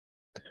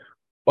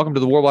Welcome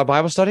to the Worldwide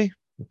Bible Study.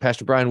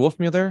 Pastor Brian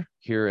Wolfmuller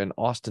here in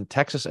Austin,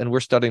 Texas, and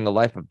we're studying the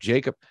life of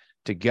Jacob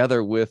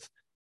together with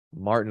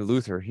Martin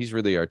Luther. He's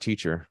really our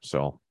teacher,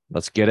 so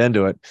let's get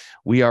into it.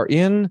 We are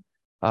in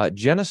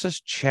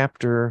Genesis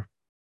chapter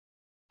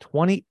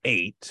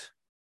 28,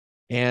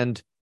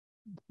 and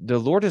the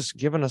Lord has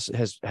given us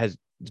has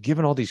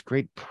given all these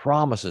great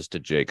promises to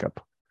Jacob.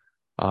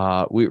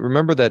 We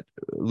remember that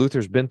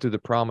Luther's been through the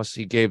promise.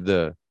 He gave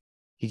the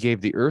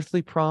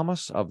earthly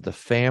promise of the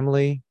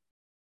family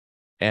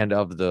and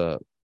of the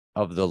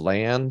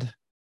land,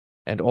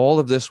 and all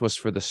of this was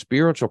for the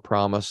spiritual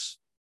promise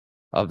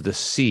of the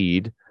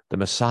seed, the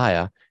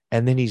Messiah,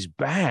 and then he's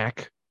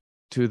back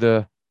to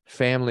the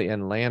family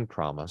and land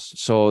promise.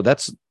 So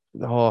that's,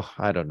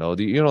 I don't know.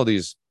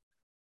 These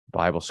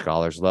Bible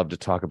scholars love to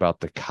talk about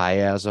the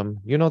chiasm.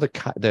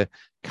 The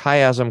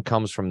chiasm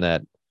comes from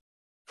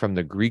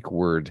the Greek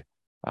word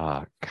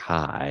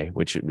chi,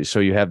 so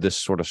you have this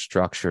sort of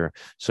structure.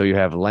 So you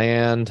have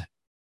land,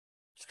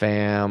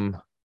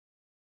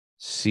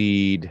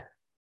 seed,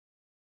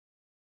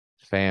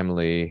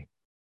 family,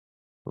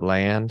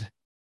 land.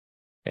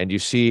 And you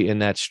see in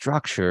that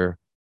structure,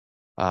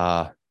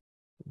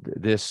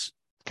 this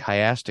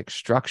chiastic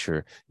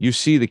structure, you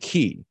see the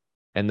key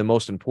and the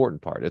most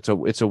important part. It's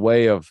a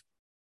way of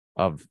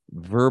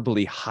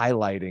verbally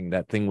highlighting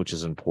that thing which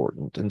is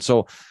important. And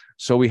so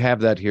we have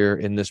that here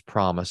in this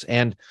promise.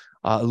 And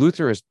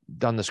Luther has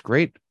done this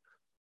great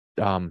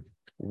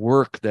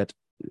work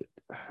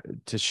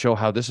to show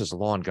how this is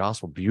law and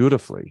gospel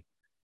beautifully,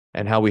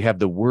 and how we have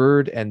the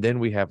word and then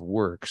we have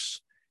works,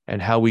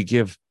 and how we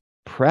give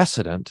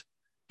precedent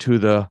to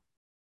the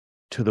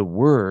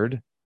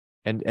word.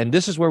 And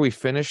this is where we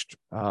finished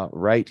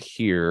right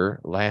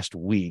here last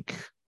week,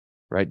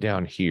 right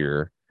down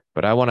here.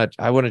 But I want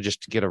to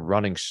just get a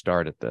running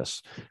start at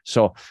this.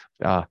 So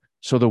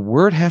the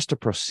word has to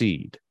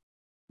proceed.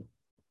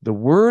 The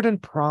word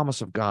and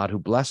promise of God, who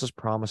blesses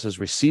promises,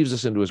 receives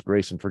us into his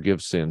grace and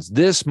forgives sins.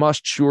 This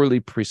must surely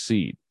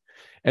precede.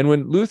 And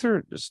when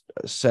Luther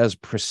says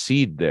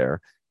proceed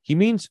there, he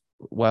means,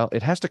 well,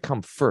 it has to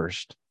come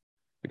first,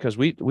 because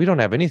we don't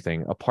have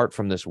anything apart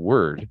from this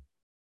word,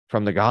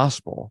 from the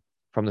gospel,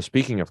 from the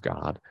speaking of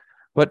God,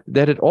 but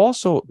that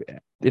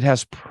it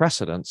has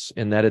precedence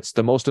in that it's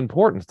the most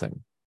important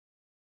thing.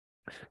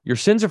 Your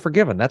sins are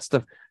forgiven. That's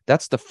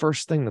the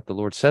first thing that the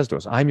Lord says to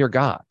us. I'm your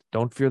God.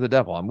 Don't fear the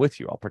devil. I'm with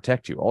you. I'll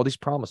protect you. All these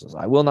promises.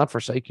 I will not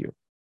forsake you.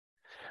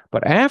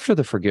 But after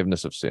the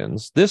forgiveness of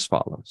sins, this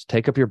follows: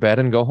 take up your bed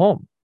and go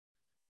home.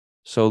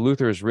 So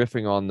Luther is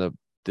riffing on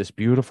this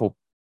beautiful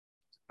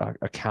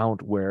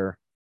account where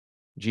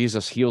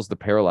Jesus heals the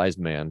paralyzed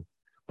man,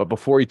 but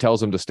before he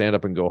tells him to stand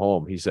up and go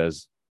home, he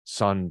says,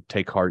 "Son,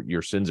 take heart,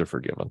 your sins are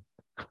forgiven."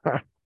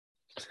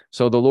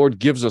 So the Lord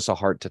gives us a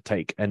heart to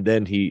take, and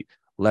then he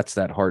lets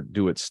that heart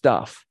do its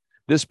stuff.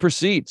 This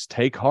precedes: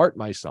 take heart,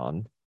 my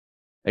son.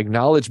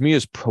 Acknowledge me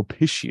as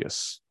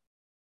propitious.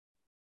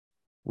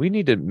 We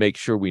need to make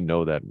sure we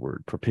know that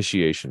word,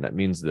 propitiation. That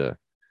means the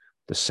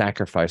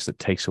sacrifice that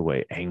takes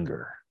away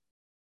anger,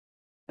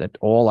 that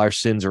all our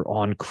sins are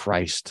on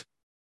Christ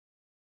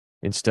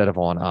instead of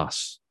on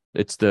us.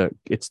 It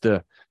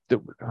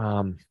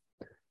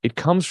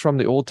comes from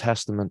the Old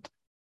Testament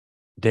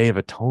Day of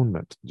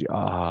Atonement,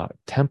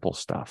 temple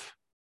stuff.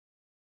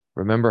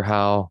 Remember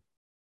how,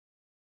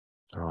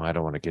 I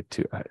don't want to get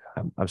too,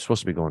 I'm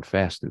supposed to be going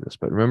fast through this,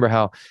 but remember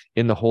how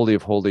in the Holy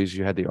of Holies,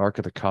 you had the Ark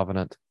of the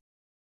Covenant,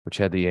 which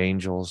had the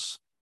angels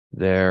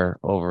there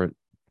over,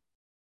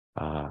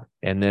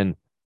 and then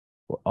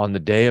on the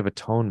Day of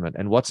Atonement,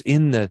 and what's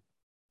in the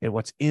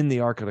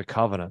Ark of the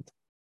Covenant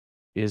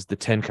is the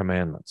Ten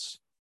Commandments.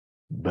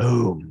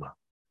 Boom.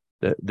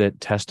 That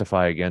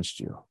testify against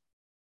you,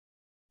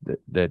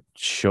 that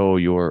show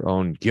your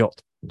own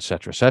guilt,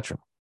 etc., etc.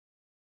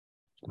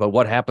 But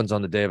what happens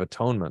on the Day of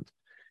Atonement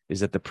is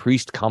that the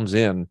priest comes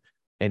in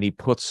and he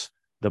puts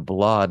the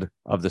blood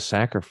of the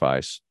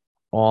sacrifice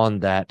on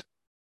that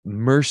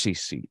mercy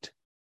seat,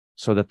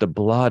 so that the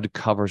blood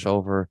covers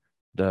over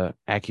the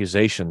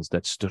accusations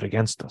that stood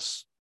against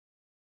us,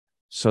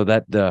 so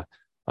that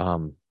I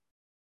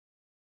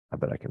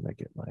bet I can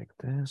make it like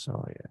this.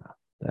 Oh yeah,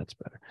 that's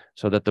better.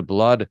 So that the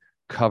blood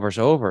covers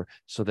over,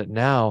 so that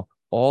now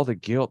all the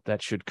guilt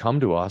that should come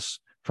to us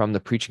from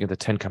the preaching of the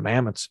Ten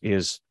Commandments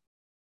is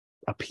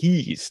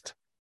appeased.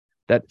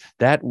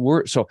 That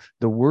word, so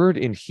the word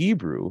in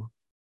Hebrew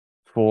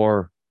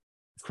for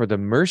the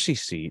mercy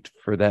seat,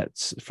 for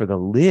the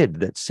lid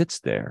that sits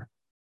there,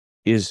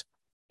 is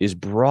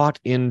brought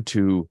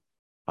into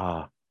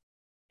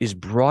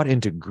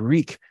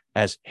Greek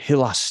as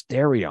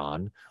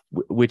hilasterion,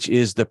 which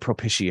is the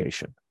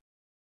propitiation.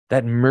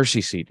 That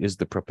mercy seat is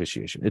the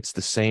propitiation. It's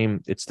the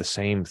same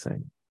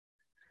thing.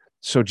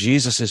 So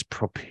Jesus is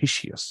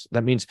propitious.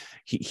 That means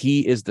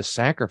he is the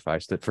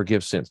sacrifice that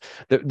forgives sins.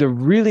 The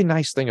really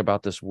nice thing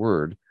about this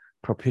word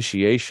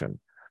propitiation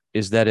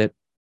is that it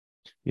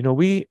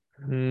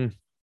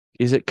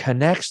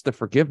connects the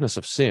forgiveness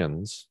of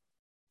sins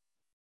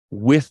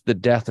with the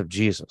death of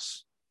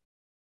Jesus.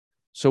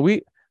 So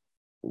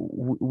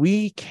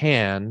we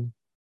can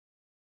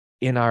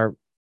in our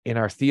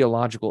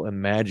theological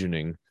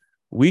imagining,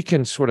 we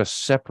can sort of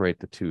separate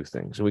the two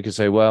things. And we can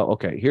say, well,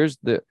 okay, here's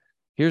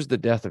the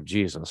death of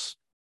Jesus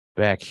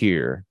back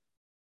here.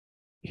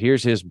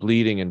 Here's his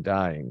bleeding and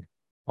dying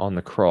on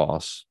the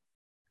cross.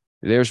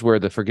 There's where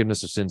the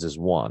forgiveness of sins is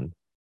won.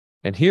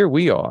 And here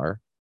we are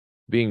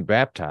being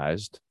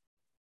baptized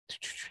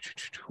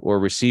or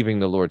receiving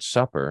the Lord's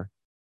Supper,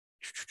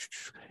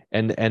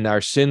 and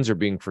our sins are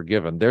being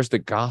forgiven. There's the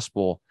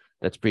gospel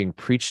that's being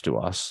preached to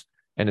us,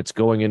 and it's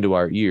going into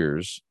our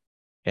ears,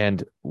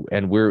 and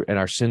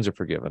our sins are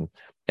forgiven.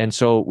 And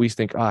so we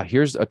think,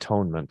 here's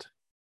atonement,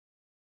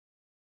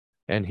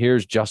 and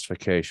here's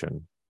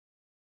justification.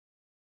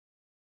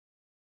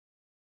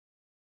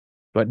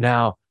 But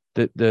now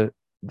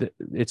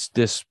it's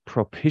this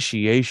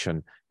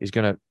propitiation is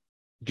going to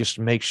just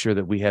make sure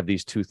that we have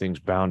these two things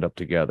bound up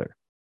together.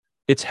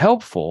 It's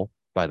helpful,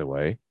 by the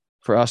way,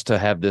 for us to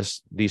have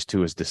these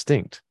two as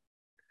distinct,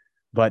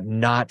 but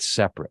not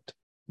separate.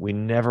 We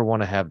never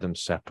want to have them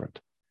separate.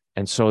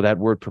 And so that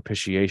word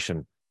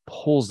propitiation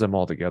pulls them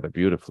all together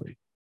beautifully.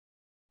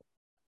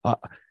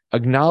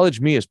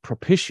 Acknowledge me as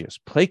propitious,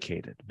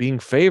 placated, being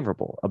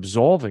favorable,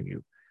 absolving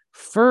you.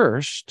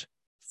 First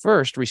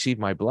receive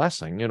my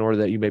blessing in order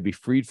that you may be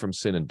freed from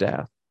sin and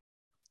death.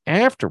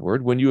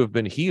 Afterward, when you have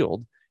been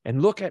healed,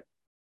 and look at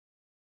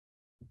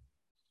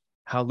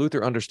how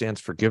Luther understands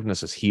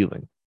forgiveness as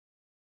healing.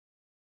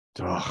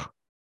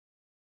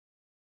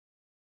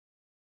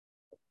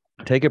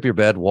 Take up your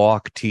bed,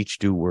 walk, teach,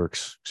 do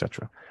works,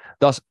 etc.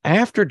 Thus,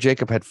 after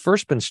Jacob had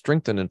first been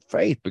strengthened in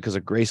faith because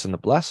of grace and the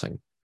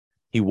blessing,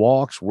 he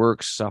walks,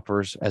 works,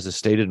 suffers, as is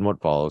stated in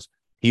what follows.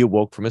 He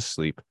awoke from his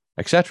sleep,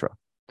 etc.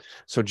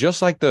 So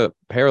just like the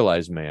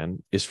paralyzed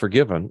man is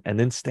forgiven and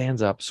then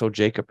stands up, so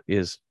Jacob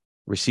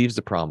receives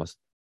the promise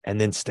and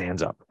then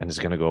stands up and is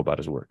going to go about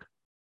his work.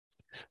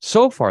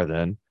 So far,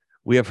 then,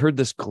 we have heard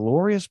this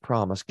glorious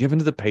promise given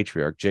to the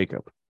patriarch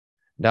Jacob,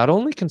 not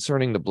only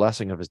concerning the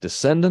blessing of his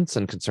descendants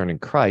and concerning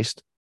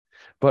Christ,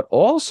 but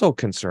also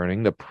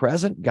concerning the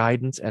present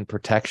guidance and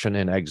protection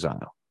in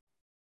exile.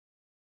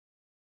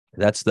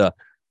 That's the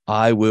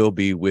I will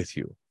be with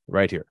you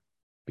right here.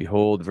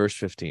 Behold, verse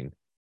 15,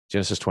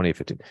 Genesis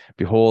 28:15.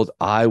 Behold,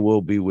 I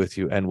will be with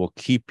you and will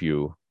keep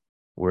you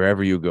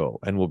wherever you go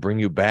and will bring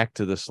you back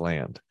to this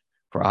land.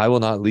 For I will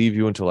not leave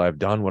you until I have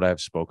done what I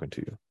have spoken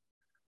to you.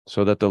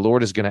 So that the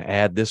Lord is going to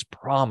add this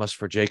promise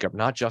for Jacob,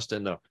 not just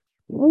in the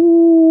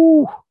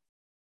woo,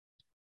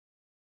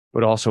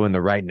 but also in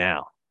the right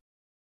now.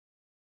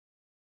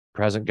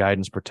 Present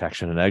guidance,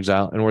 protection, and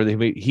exile, in order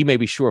that he may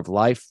be sure of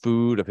life,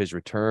 food, of his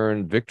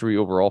return, victory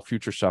over all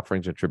future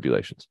sufferings and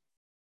tribulations.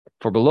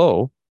 For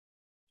below,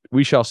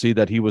 we shall see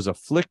that he was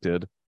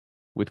afflicted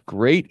with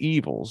great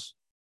evils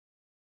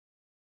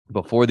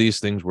before these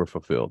things were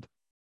fulfilled.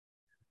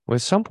 Well,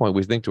 at some point,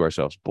 we think to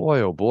ourselves, boy,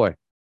 oh boy,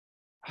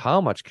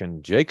 how much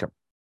can Jacob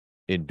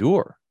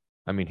endure?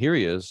 I mean, here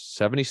he is,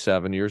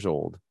 77 years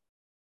old.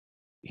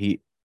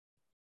 He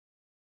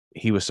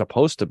was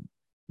supposed to,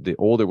 the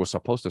older was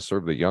supposed to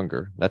serve the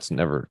younger. That's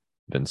never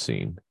been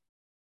seen.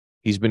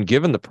 He's been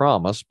given the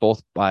promise,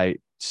 both by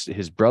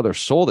his brother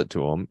sold it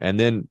to him, and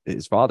then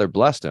his father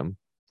blessed him.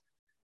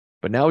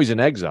 But now he's in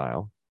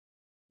exile.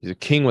 He's a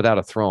king without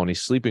a throne.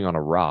 He's sleeping on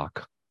a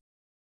rock.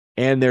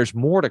 And there's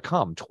more to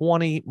come,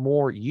 20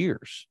 more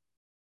years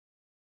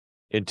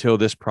until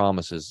this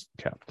promise is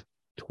kept.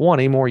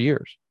 20 more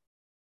years.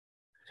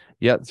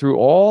 Yet through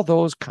all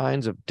those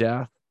kinds of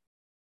death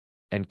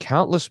and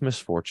countless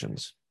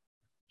misfortunes,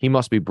 he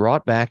must be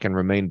brought back and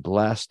remain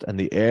blessed and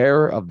the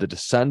heir of the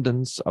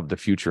descendants of the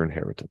future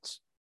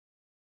inheritance.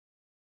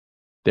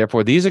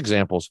 Therefore, these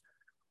examples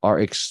are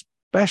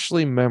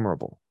especially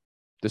memorable.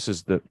 This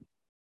is the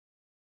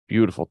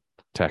beautiful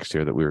text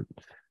here that I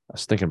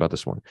was thinking about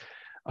this morning.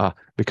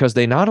 Because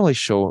they not only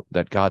show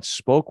that God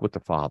spoke with the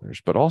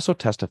fathers, but also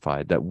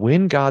testified that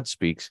when God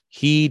speaks,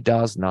 he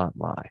does not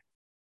lie.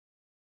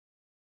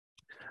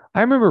 I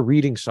remember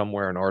reading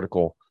somewhere an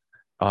article.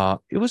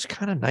 It was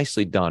kind of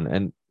nicely done,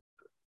 and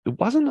it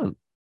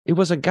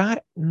was a guy.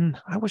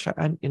 I wish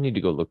I need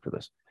to go look for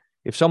this.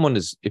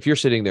 If you're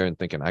sitting there and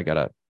thinking, I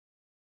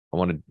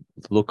want to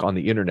look on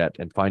the internet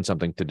and find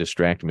something to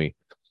distract me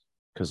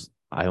because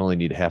I only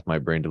need half my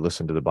brain to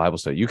listen to the Bible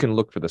study, you can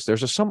look for this.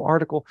 There's some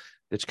article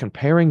that's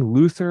comparing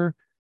Luther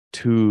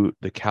to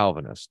the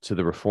Calvinists, to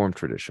the Reformed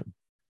tradition.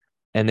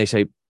 And they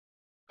say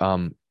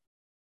that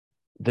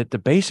the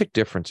basic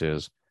difference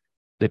is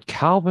that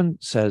Calvin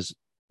says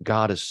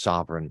God is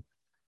sovereign.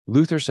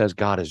 Luther says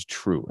God is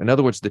true. In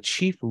other words, the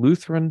chief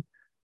Lutheran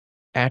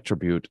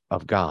attribute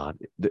of God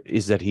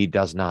is that he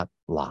does not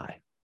lie.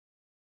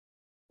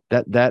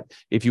 That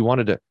if you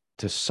wanted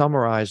to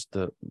summarize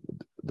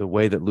the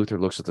way that Luther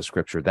looks at the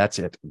scripture, that's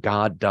it.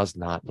 God does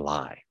not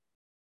lie.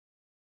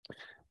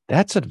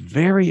 That's a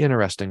very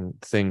interesting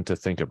thing to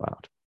think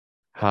about.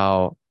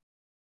 How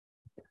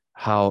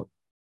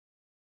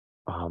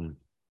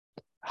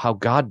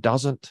God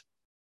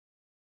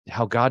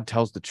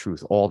tells the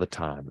truth all the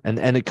time.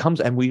 And it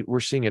comes, and we're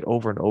seeing it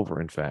over and over,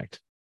 in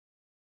fact,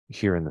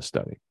 here in the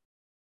study.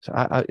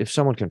 So if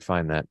someone can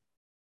find that,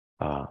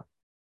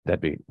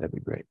 that'd be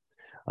great.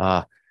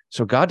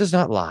 So God does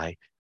not lie,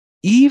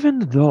 even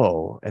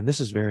though, and this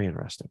is very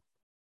interesting,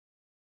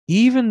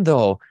 even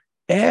though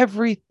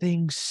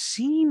everything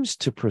seems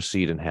to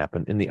proceed and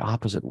happen in the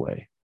opposite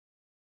way.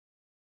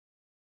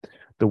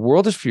 The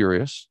world is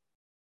furious.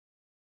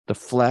 The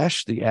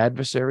flesh, the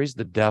adversaries,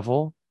 the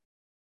devil,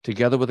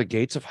 together with the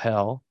gates of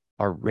hell,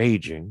 are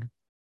raging.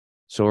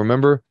 So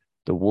remember,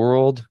 the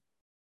world,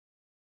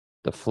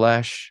 the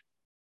flesh,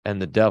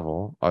 and the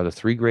devil are the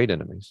three great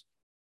enemies,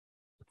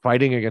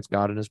 fighting against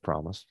God and his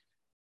promise.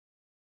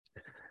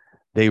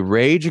 They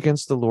rage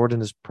against the Lord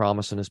and his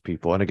promise and his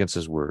people and against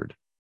his word.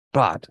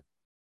 But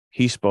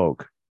he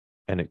spoke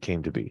and it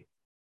came to be.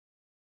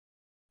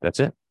 That's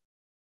it.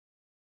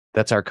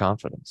 That's our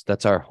confidence.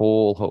 That's our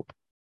whole hope.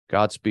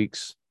 God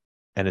speaks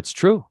and it's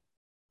true.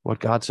 What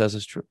God says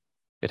is true.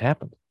 It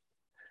happened.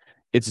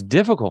 It's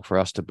difficult for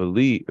us to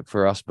believe,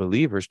 for us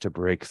believers to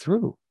break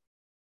through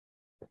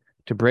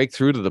to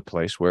the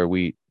place where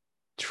we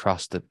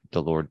trust that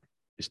the Lord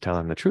is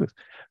telling the truth.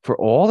 For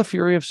all the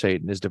fury of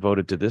Satan is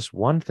devoted to this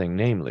one thing,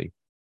 namely,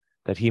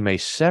 that he may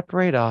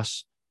separate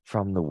us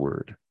from the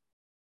word,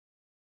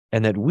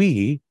 and that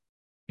we,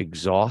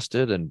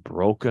 exhausted and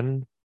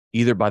broken,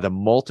 either by the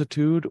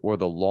multitude or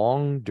the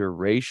long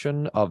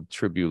duration of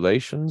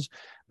tribulations,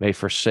 may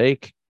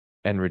forsake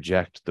and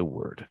reject the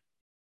word.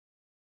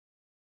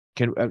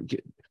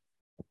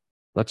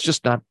 Let's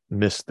just not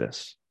miss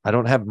this. I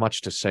don't have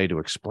much to say to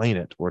explain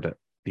it or to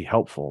be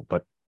helpful,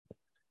 but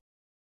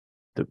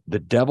the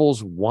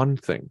devil's one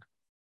thing,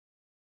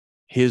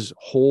 his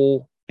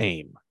whole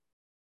aim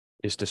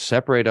is to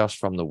separate us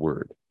from the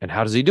word. And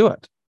how does he do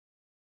it?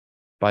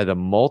 By the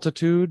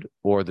multitude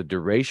or the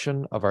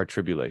duration of our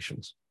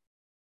tribulations.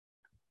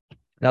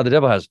 Now, the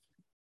devil has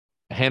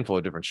a handful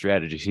of different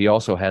strategies. He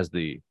also has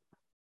the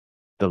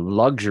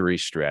luxury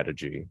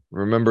strategy.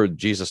 Remember,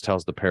 Jesus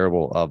tells the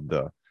parable of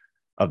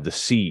the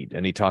seed,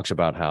 and he talks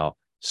about how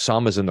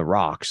some is in the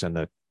rocks and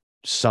the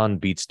sun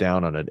beats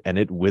down on it and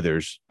it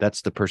withers.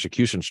 That's the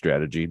persecution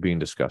strategy being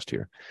discussed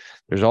here.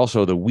 There's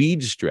also the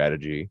weed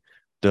strategy,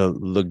 the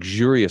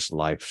luxurious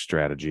life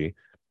strategy,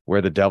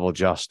 where the devil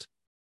just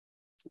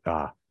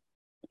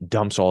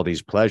dumps all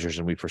these pleasures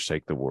and we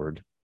forsake the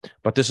word.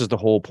 But this is the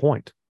whole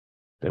point,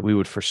 that we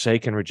would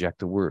forsake and reject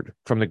the word.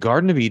 From the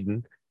Garden of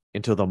Eden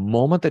until the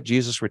moment that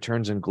Jesus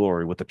returns in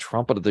glory with the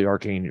trumpet of the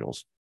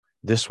archangels,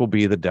 this will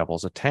be the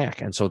devil's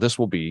attack. And so this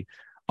will be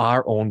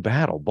our own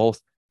battle,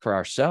 both for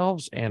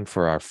ourselves and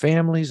for our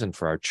families and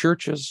for our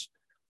churches,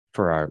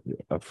 for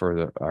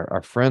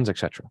our friends,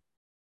 etc.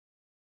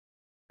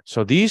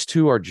 So these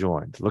two are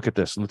joined. Look at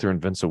this. Luther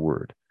invents a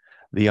word.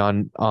 The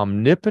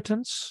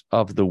omnipotence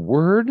of the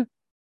word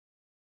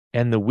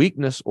and the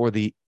weakness or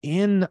the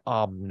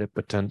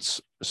inomnipotence,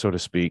 so to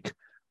speak,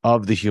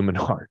 of the human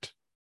heart.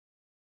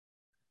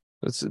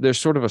 There's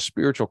sort of a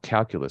spiritual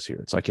calculus here.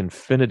 It's like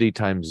infinity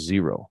times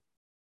zero,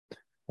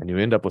 and you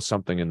end up with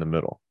something in the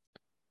middle.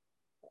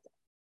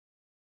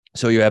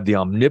 So you have the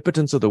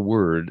omnipotence of the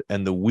word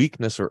and the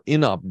weakness or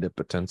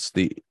inomnipotence,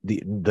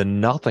 the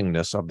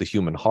nothingness of the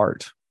human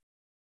heart,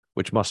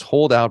 which must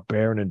hold out,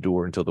 bear, and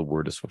endure until the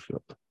word is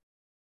fulfilled.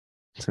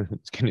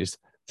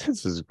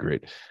 This is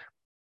great.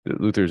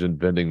 Luther's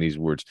inventing these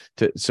words.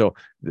 So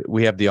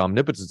we have the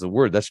omnipotence of the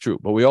word, that's true,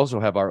 but we also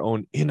have our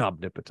own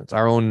inomnipotence,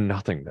 our own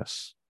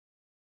nothingness.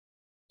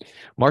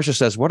 Marcia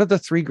says, what are the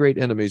three great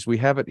enemies? We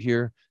have it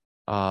here,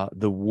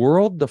 the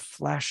world, the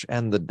flesh,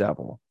 and the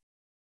devil.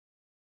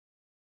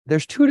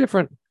 There's two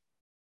different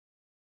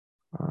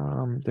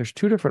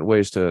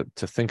ways to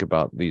think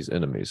about these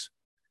enemies.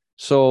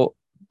 So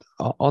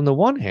on the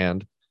one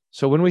hand,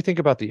 so when we think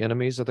about the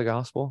enemies of the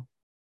gospel,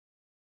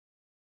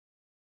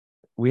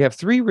 we have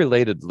three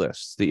related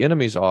lists. The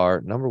enemies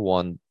are, number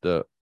one,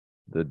 the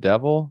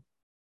devil.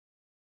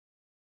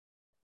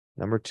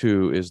 Number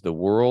two is the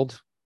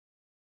world.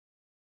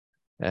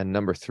 And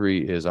number three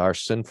is our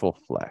sinful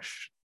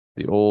flesh,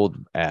 the old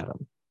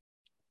Adam.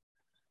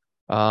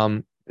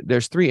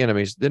 There's three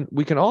enemies. Then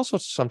we can also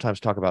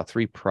sometimes talk about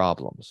three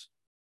problems: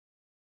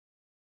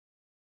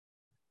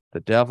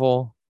 the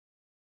devil,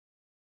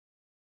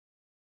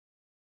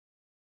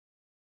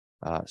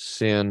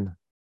 sin,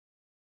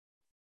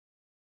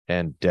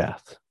 and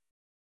death.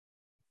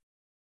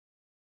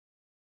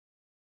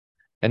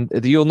 And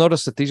you'll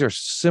notice that these are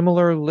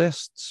similar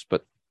lists,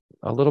 but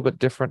a little bit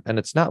different. And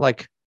it's not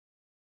like,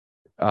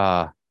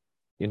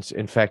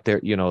 in fact,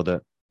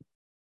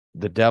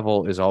 the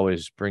devil is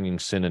always bringing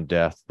sin and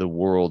death. The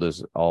world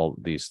is all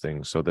these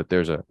things, so that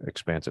there's a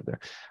expansive there.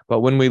 But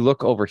when we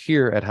look over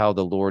here at how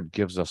the Lord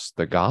gives us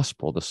the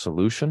gospel, the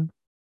solution,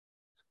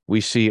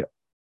 we see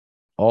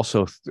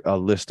also a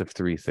list of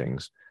three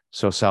things.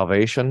 So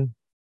salvation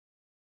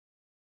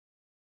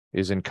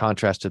is in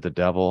contrast to the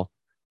devil,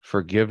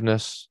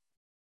 forgiveness,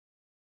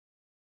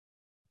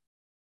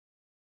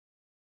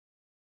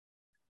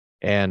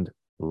 and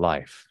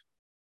life.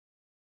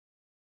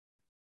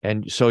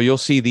 And so you'll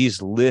see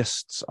these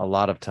lists a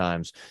lot of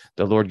times.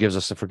 The Lord gives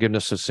us the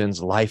forgiveness of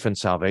sins, life, and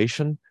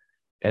salvation.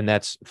 And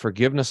that's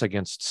forgiveness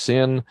against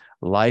sin,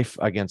 life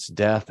against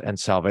death, and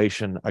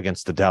salvation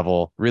against the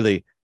devil.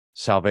 Really,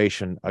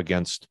 salvation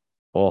against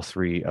all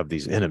three of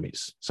these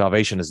enemies.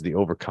 Salvation is the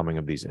overcoming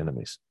of these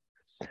enemies.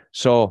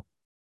 So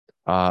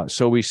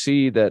we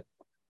see that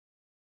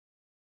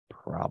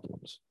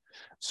problems.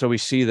 So we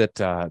see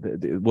that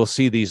we'll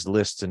see these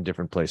lists in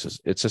different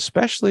places. It's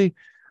especially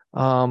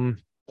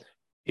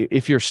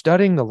if you're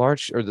studying the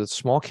large or the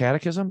small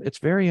catechism, it's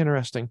very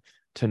interesting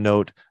to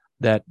note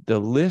that the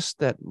list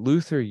that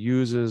Luther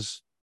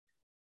uses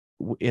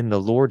in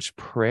the Lord's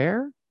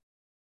Prayer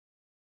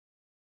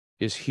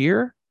is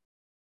here,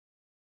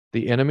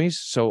 the enemies.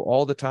 So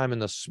all the time in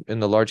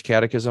the large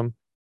catechism,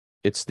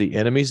 it's the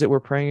enemies that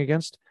we're praying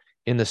against.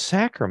 In the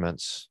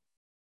sacraments,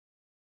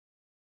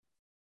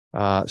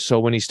 so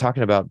when he's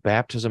talking about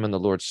baptism and the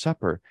Lord's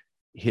Supper,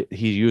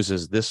 he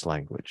uses this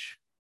language.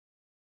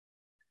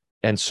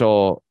 And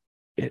so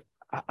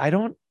I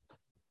don't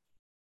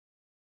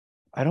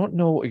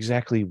know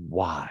exactly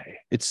why.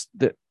 This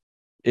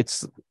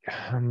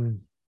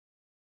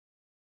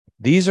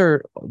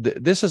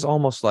is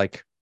almost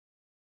like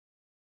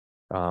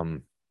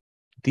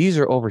these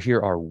are over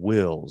here are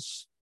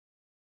wills,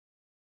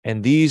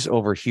 and these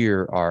over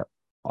here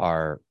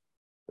are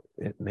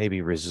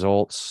maybe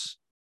results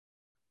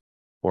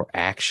or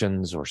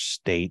actions or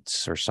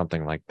states or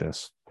something like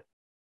this.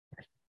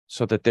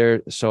 So that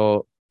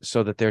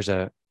there's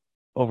a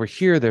over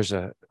here there's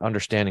a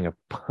understanding of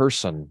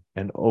person,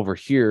 and over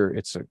here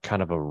it's a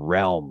kind of a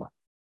realm.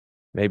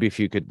 Maybe if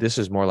you could, this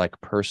is more like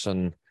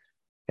person,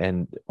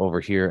 and over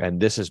here,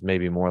 and this is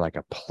maybe more like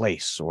a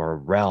place or a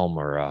realm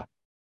or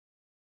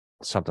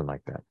something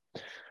like that.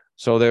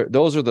 So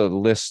those are the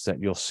lists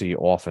that you'll see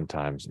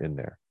oftentimes in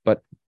there.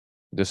 But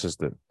this is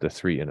the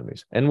three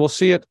enemies, and we'll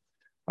see it.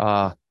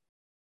 I've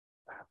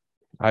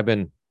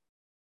been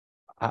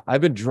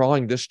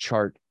drawing this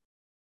chart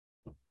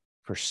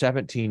for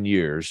 17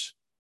 years,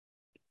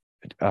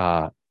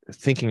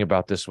 thinking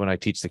about this when I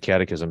teach the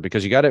catechism,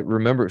 because you got to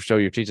remember, so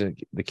you're teaching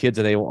the kids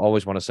and they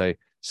always want to say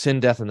sin,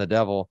 death, and the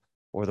devil,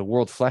 or the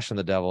world, flesh, and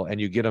the devil, and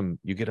you get them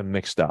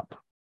mixed up,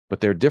 but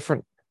they're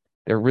different.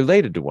 They're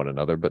related to one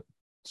another, but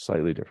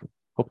slightly different.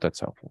 Hope that's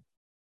helpful.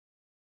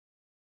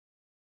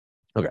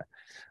 Okay.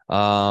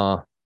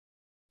 So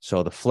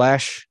the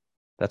flesh,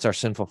 that's our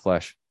sinful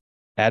flesh.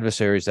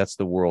 Adversaries, that's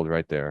the world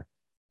right there,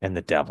 and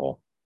the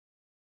devil.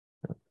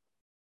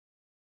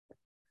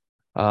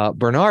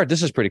 Bernard,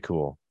 this is pretty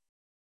cool.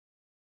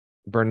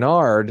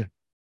 Bernard,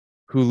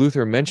 who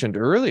Luther mentioned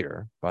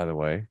earlier, by the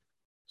way,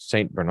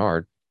 Saint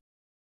Bernard,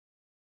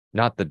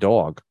 not the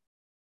dog.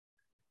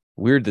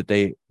 Weird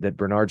that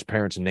Bernard's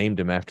parents named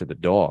him after the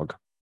dog.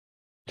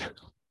 I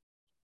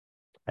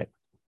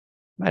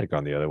might have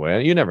gone the other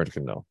way. You never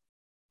can know.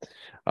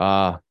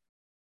 But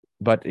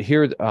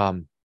here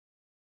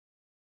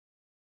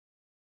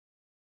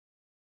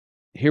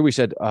we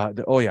said,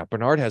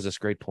 Bernard has this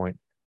great point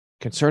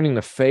concerning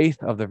the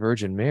faith of the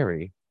Virgin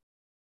Mary,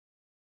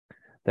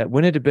 that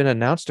when it had been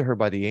announced to her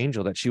by the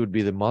angel that she would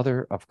be the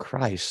mother of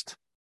Christ,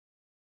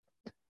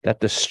 that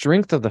the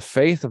strength of the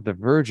faith of the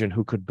Virgin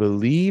who could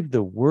believe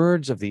the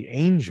words of the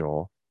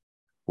angel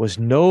was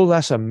no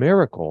less a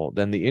miracle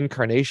than the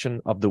incarnation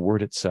of the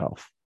Word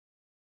itself.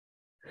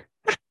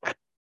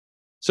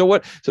 So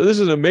this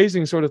is an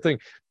amazing sort of thing,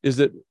 is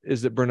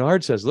that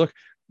Bernard says, look,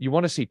 you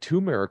want to see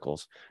two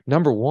miracles.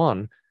 Number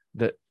one,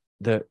 that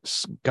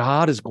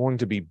God is going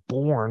to be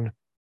born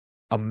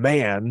a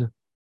man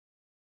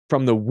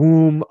from the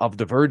womb of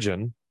the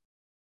Virgin.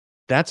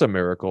 That's a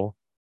miracle.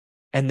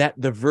 And that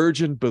the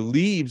Virgin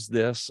believes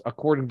this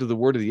according to the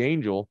word of the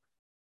angel,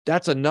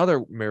 that's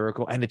another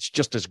miracle, and it's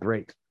just as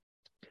great.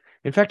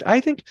 In fact, I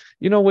think,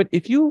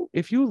 if you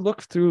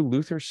look through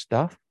Luther's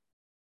stuff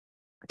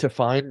to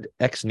find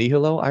ex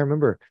nihilo, I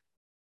remember,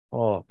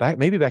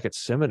 back at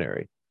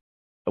seminary,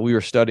 we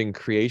were studying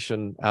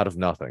creation out of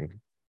nothing,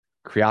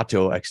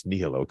 creatio ex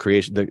nihilo,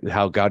 creation,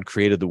 how God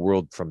created the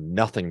world from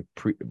nothing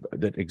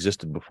that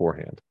existed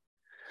beforehand.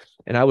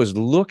 And I was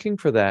looking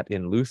for that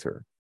in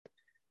Luther,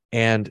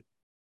 and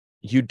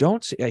you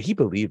don't see, he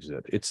believes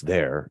it. It's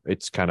there.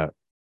 It's kind of,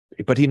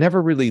 but he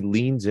never really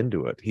leans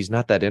into it. He's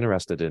not that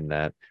interested in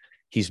that.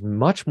 He's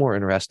much more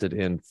interested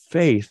in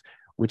faith,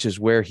 which is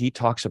where he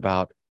talks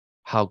about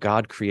how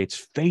God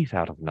creates faith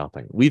out of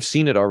nothing. We've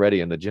seen it already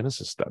in the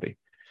Genesis study,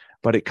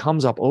 but it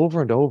comes up over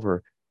and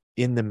over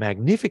in the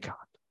Magnificat,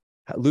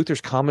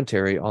 Luther's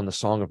commentary on the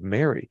Song of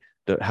Mary,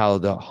 how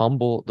the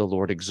humble the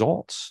Lord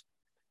exalts.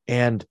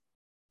 And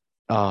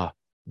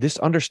this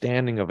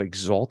understanding of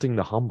exalting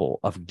the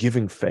humble, of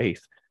giving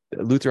faith,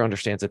 Luther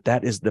understands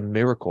that is the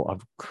miracle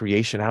of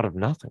creation out of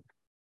nothing.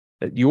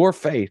 That your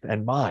faith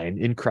and mine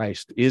in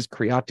Christ is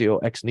creatio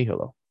ex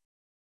nihilo.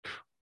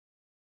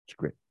 It's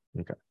great.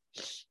 Okay.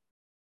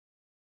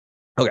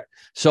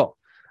 So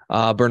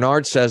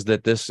Bernard says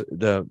that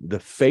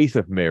the faith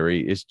of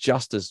Mary is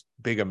just as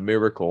big a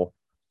miracle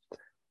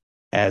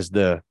as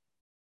the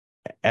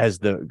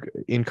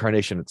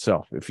incarnation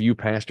itself. If you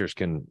pastors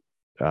can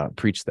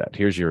preach that,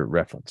 here's your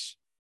reference.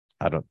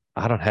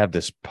 I don't have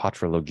this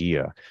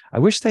patrologia. I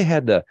wish they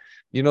had the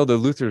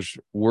Luther's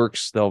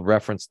works, they'll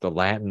reference the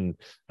Latin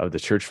of the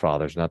church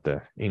fathers, not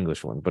the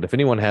English one. But if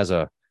anyone has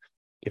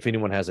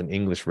an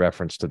English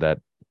reference to that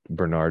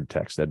Bernard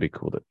text, that'd be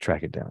cool to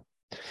track it down.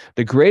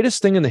 The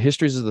greatest thing in the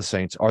histories of the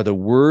saints are the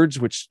words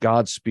which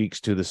God speaks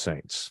to the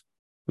saints.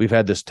 We've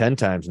had this 10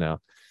 times now.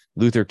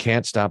 Luther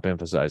can't stop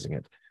emphasizing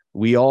it.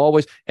 We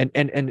always,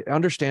 and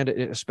understand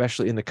it,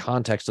 especially in the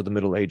context of the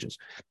Middle Ages,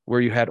 where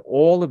you had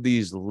all of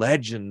these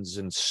legends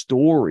and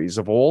stories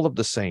of all of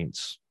the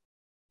saints,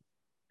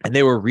 and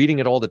they were reading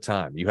it all the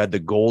time. You had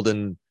it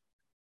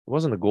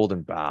wasn't the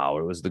golden bough,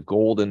 it was the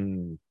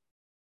golden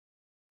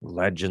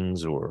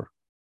legends, or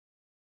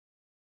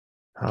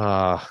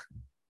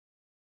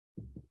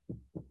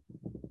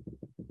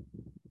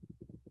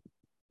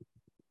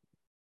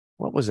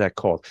what was that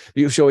called?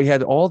 So he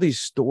had all these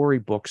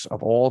storybooks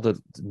of all the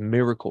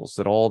miracles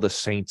that all the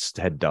saints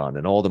had done,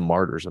 and all the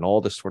martyrs, and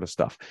all this sort of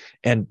stuff.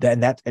 And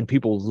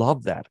people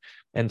love that.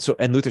 And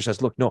Luther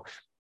says, look, no,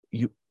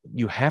 you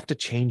have to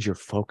change your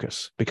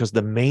focus, because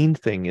the main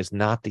thing is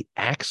not the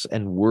acts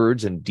and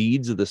words and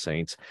deeds of the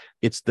saints.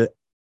 It's the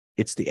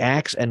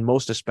acts, and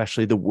most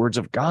especially the words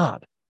of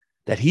God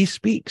that he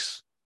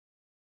speaks.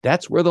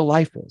 That's where the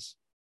life is.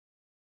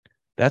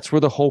 That's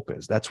where the hope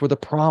is. That's where the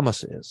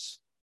promise is.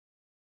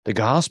 The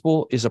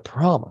gospel is a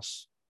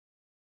promise,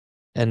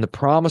 and the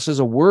promise is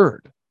a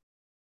word.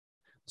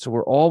 So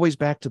we're always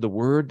back to the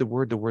word, the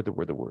word, the word, the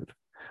word, the word.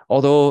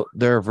 Although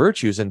their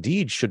virtues and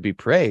deeds should be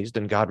praised,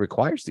 and God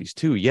requires these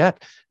too,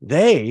 yet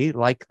they,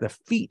 like the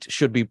feet,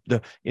 should be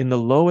in the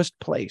lowest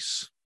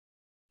place.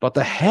 But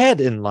the head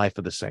in life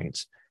of the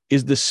saints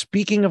is the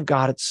speaking of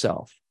God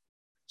itself.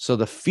 So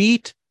the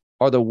feet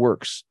are the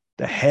works.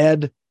 The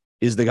head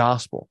is the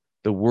gospel,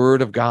 the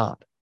word of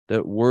God,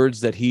 the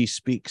words that he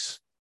speaks.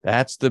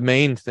 That's the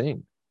main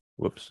thing.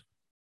 Whoops.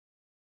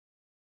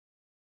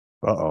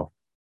 Uh-oh.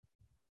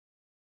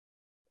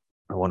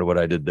 I wonder what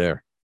I did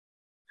there.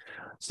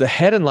 So the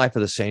head and life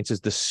of the saints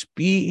is the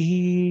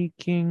speaking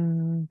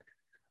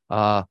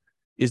of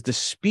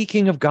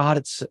God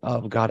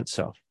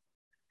itself.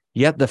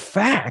 Yet the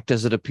fact,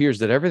 as it appears,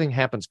 that everything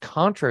happens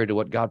contrary to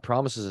what God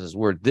promises in his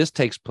word, this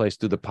takes place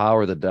through the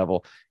power of the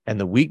devil and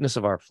the weakness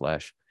of our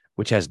flesh,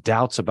 which has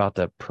doubts about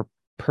the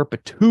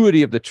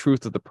perpetuity of the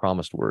truth of the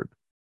promised word.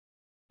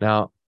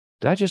 Now,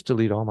 did I just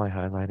delete all my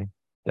highlighting?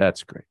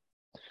 That's great.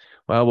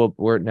 Well,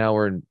 we're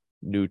in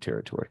new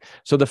territory.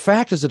 So the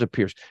fact as it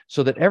appears,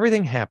 so that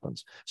everything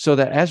happens, so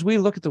that as we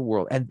look at the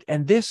world,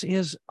 and this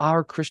is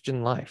our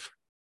Christian life.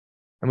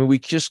 I mean,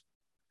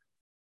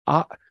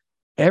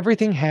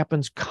 everything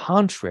happens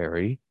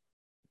contrary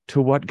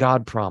to what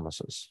God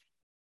promises.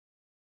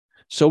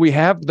 So we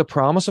have the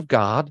promise of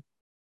God,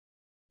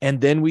 and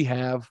then we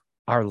have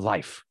our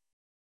life.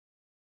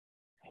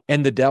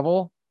 And the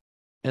devil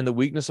and the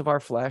weakness of our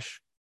flesh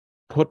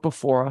put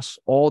before us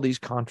all these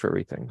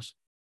contrary things,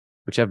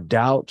 which have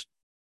doubt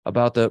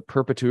about the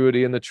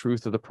perpetuity and the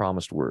truth of the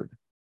promised word.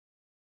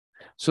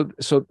 So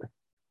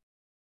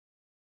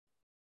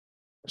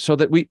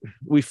that we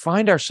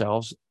find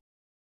ourselves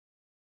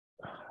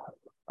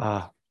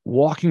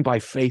walking by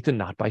faith and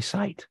not by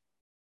sight.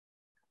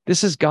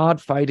 This is God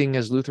fighting,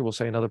 as Luther will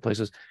say in other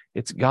places,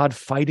 it's God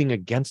fighting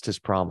against his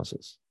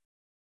promises.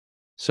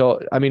 So,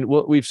 I mean,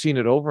 we've seen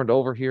it over and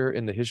over here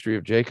in the history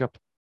of Jacob.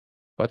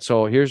 But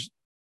so here's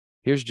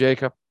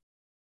Jacob,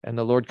 and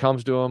the Lord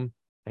comes to him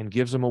and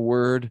gives him a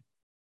word.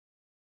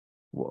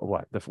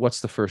 What's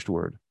the first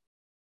word?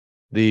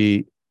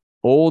 The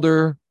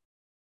older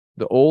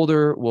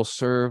will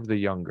serve the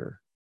younger.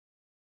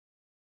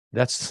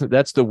 That's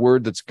the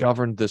word that's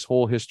governed this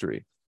whole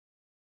history.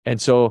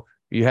 And so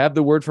you have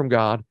the word from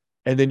God,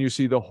 and then you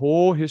see the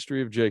whole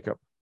history of Jacob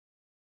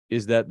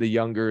is that the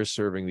younger is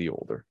serving the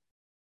older.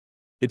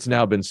 It's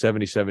now been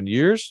 77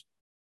 years,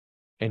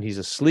 and he's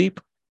asleep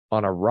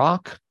on a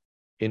rock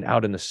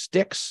out in the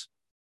sticks,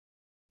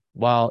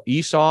 while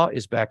Esau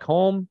is back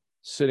home,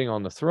 sitting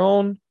on the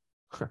throne,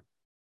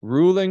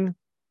 ruling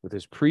with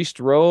his priest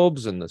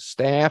robes and the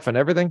staff and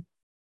everything.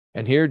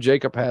 And here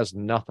Jacob has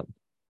nothing.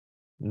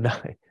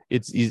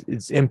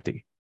 It's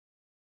empty.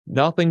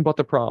 Nothing but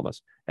the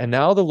promise. And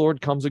now the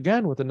Lord comes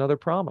again with another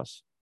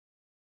promise.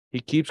 He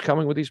keeps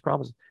coming with these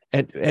promises.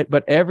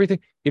 But everything,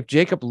 if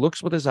Jacob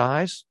looks with his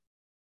eyes,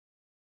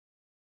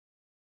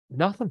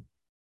 nothing.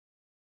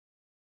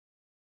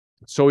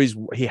 So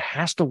he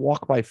has to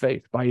walk by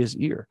faith, by his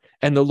ear.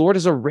 And the Lord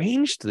has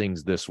arranged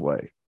things this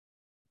way.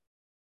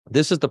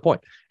 This is the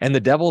point. And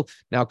the devil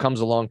now comes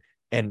along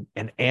and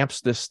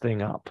amps this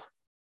thing up.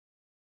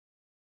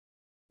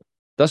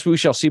 Thus we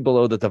shall see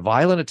below that the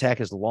violent attack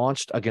is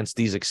launched against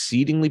these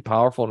exceedingly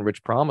powerful and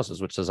rich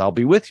promises, which says, I'll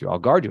be with you, I'll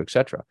guard you,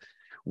 etc.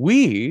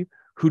 We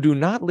who do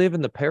not live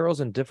in the perils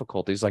and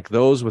difficulties like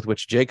those with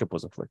which Jacob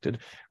was afflicted,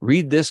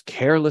 read this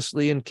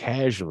carelessly and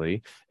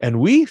casually, and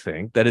we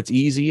think that it's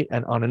easy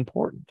and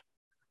unimportant.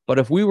 But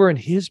if we were in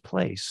his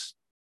place,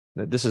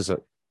 this is a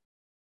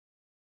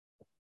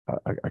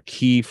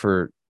key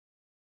for,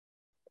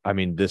 I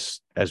mean, this,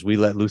 as we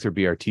let Luther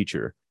be our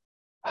teacher,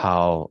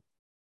 how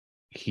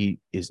he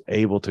is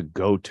able to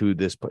go to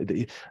this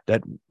place,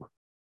 that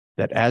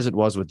as it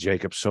was with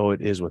Jacob, so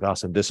it is with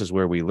us. And this is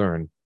where we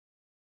learn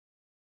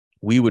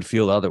we would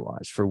feel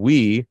otherwise. For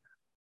we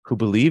who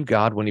believe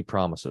God when he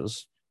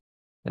promises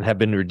and have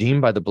been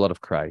redeemed by the blood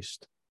of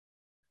Christ,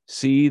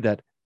 see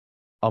that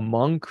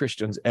among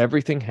Christians,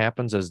 everything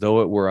happens as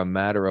though it were a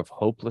matter of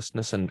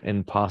hopelessness and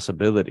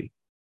impossibility.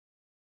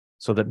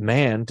 So that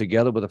man,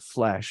 together with the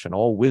flesh and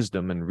all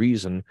wisdom and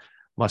reason,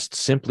 must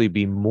simply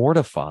be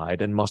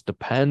mortified and must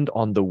depend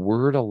on the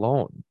word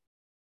alone,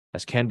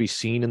 as can be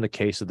seen in the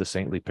case of the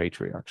saintly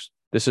patriarchs.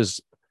 This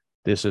is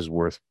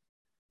worth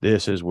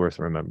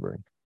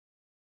remembering.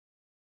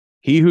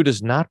 He who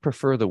does not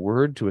prefer the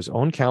word to his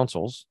own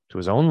counsels, to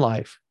his own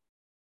life,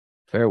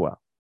 farewell.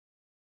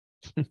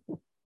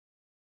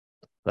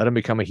 Let him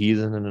become a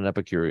heathen and an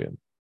Epicurean,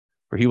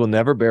 for he will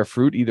never bear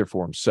fruit either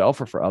for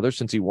himself or for others,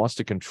 since he wants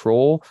to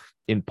control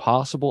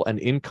impossible and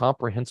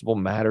incomprehensible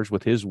matters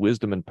with his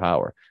wisdom and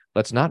power.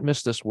 Let's not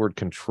miss this word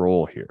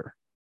control here.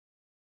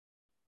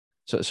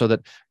 So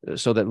that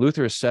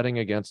Luther is setting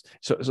against.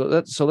 So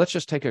let's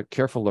just take a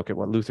careful look at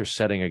what Luther's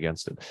setting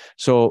against it.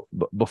 So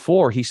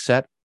before he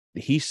set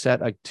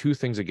like two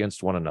things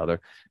against one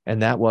another,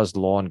 and that was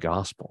law and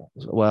gospel.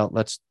 Well,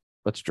 let's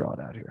draw it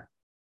out here.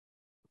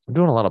 I'm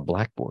doing a lot of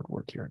blackboard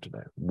work here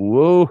today.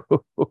 Whoa.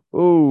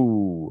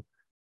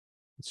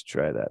 Let's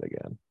try that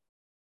again.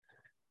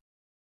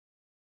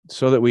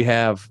 So that we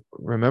have,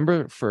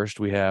 remember, first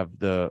we have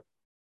the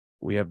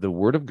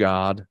word of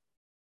God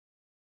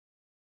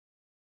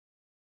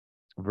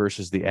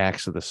versus the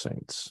acts of the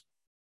saints.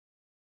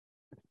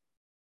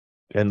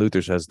 And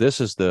Luther says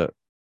this is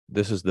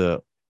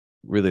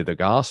really the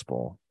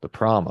gospel, the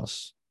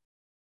promise,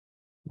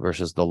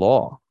 versus the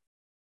law,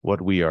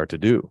 what we are to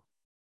do,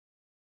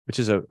 which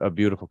is a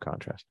beautiful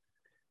contrast.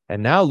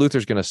 And now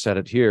Luther's going to set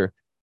it here.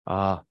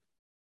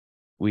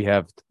 We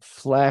have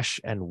flesh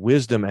and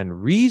wisdom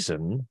and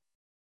reason.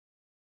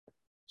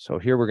 So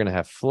here we're going to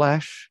have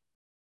flesh,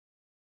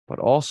 but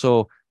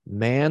also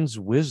man's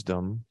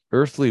wisdom,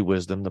 earthly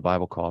wisdom, the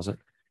Bible calls it,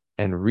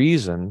 and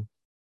reason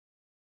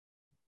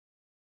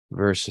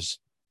versus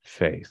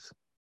faith.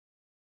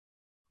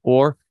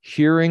 Or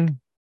hearing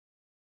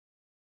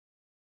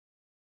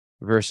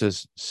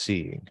versus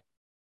seeing.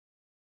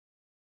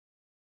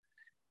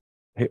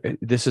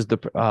 This is the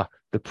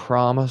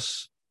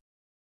promise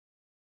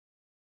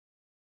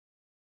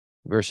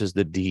versus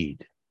the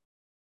deed.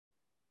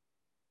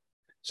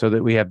 So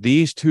that we have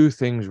these two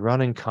things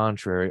running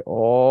contrary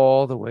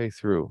all the way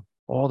through.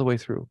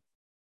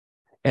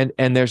 And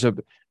there's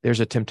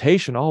a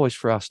temptation always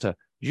for us to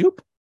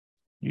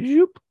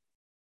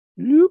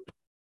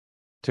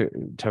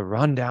to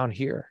run down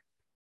here.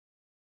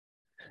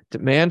 To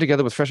man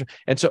together with flesh.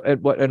 And so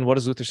what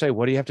does Luther say?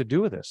 What do you have to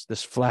do with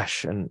this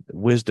flesh and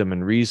wisdom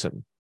and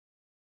reason?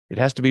 It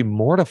has to be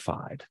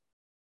mortified,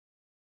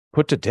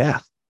 put to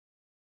death.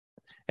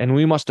 And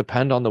we must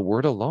depend on the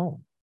word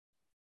alone.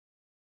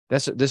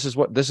 This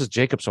is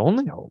Jacob's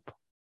only hope.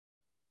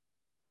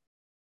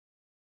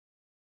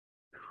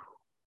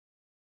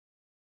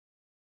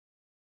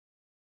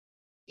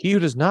 He who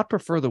does not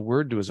prefer the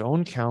word to his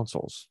own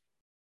counsels,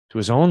 to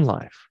his own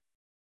life,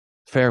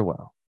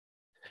 farewell.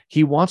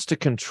 He wants to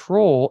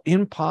control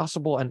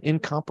impossible and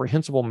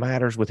incomprehensible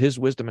matters with his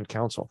wisdom and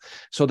counsel,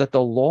 so that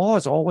the law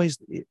is always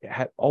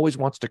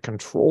wants to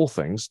control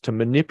things, to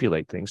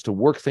manipulate things, to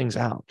work things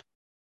out.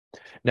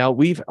 Now,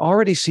 we've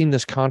already seen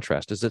this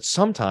contrast, is that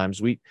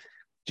sometimes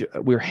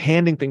we're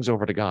handing things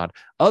over to God.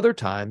 Other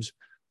times,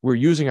 we're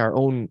using our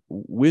own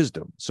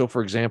wisdom. So,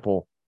 for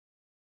example,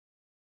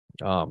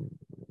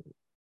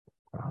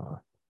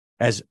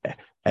 as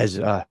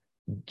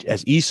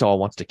Esau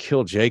wants to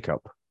kill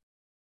Jacob,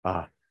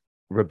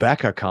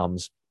 Rebecca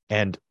comes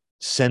and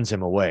sends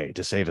him away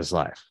to save his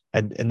life.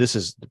 And this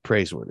is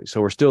praiseworthy. So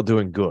we're still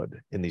doing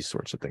good in these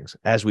sorts of things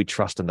as we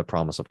trust in the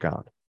promise of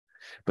God.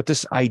 But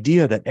this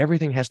idea that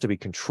everything has to be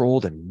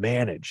controlled and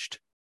managed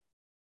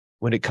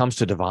when it comes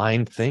to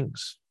divine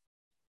things,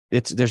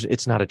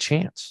 it's not a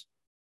chance.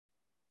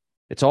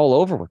 It's all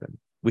over with him.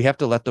 We have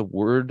to let the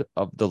word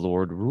of the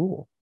Lord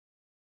rule.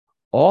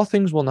 All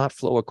things will not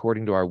flow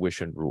according to our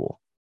wish and rule.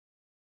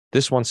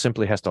 This one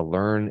simply has to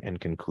learn and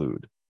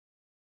conclude.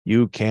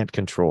 You can't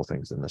control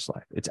things in this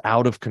life. It's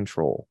out of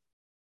control.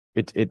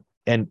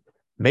 And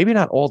maybe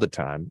not all the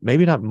time,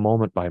 maybe not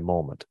moment by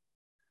moment,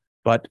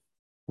 but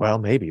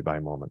maybe by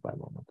moment by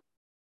moment.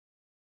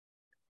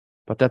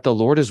 But that the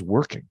Lord is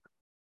working.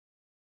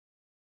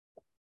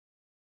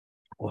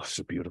 Oh, it's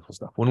so beautiful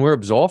stuff. When we're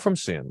absolved from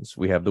sins,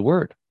 we have the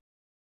word.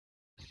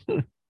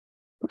 Look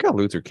how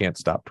Luther can't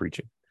stop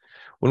preaching.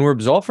 When we're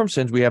absolved from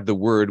sins, we have the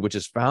word, which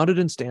is founded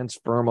and stands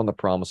firm on the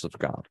promise of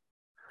God.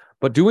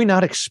 But do we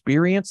not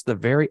experience the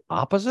very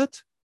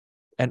opposite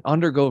and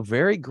undergo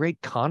very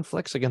great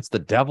conflicts against the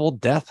devil,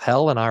 death,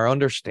 hell, and our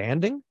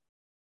understanding?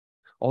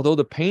 Although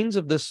this pains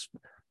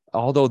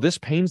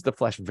the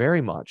flesh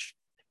very much,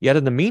 yet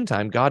in the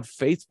meantime, God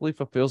faithfully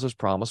fulfills his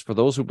promise for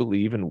those who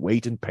believe and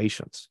wait in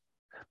patience.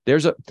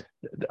 There's a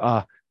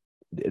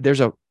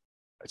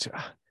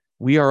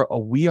We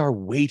are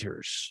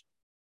waiters.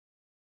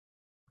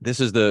 This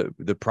is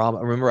the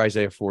problem. Remember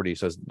Isaiah 40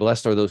 says,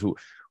 blessed are those who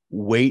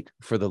wait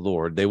for the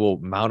Lord. They will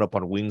mount up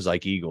on wings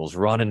like eagles,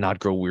 run and not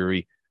grow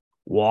weary,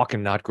 walk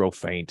and not grow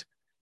faint.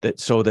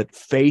 So that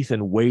faith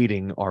and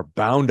waiting are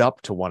bound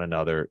up to one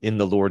another in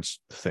the Lord's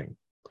thing.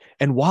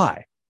 And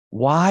why?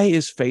 Why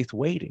is faith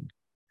waiting?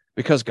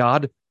 Because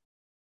God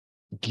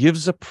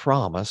gives a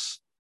promise.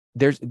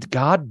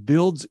 God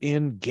builds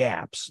in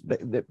gaps.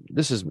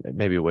 This is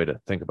maybe a way to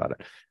think about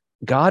it.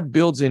 God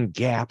builds in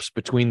gaps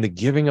between the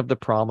giving of the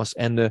promise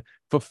and the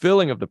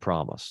fulfilling of the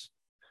promise,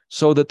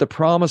 so that the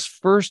promise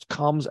first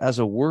comes as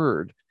a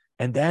word,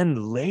 and then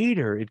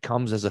later it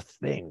comes as a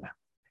thing.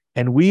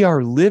 And we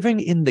are living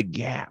in the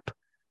gap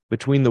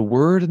between the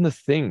word and the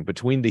thing,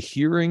 between the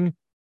hearing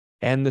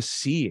and the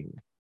seeing.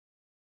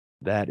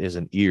 That is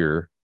an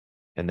ear,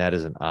 and that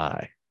is an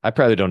eye. I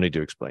probably don't need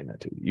to explain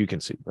that to you. You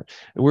can see, but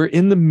we're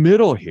in the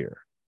middle here.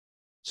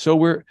 So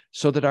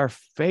that our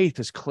faith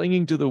is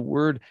clinging to the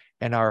word,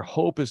 and our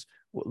hope is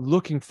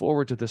looking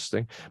forward to this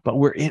thing. But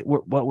we're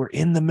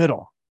in the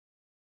middle.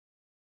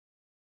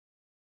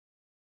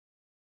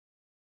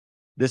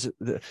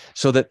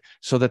 So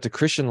that the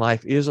Christian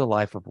life is a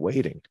life of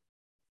waiting,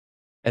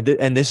 and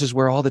this is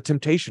where all the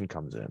temptation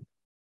comes in,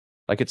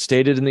 like it's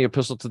stated in the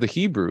Epistle to the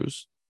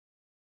Hebrews.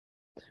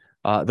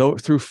 Though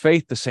through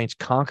faith the saints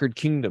conquered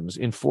kingdoms,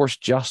 enforced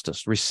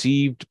justice,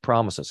 received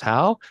promises.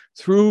 How?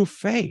 Through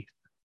faith.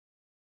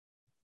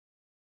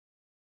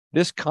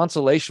 This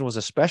consolation was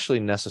especially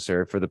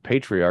necessary for the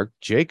patriarch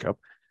Jacob,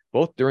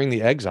 both during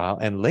the exile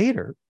and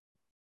later,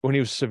 when he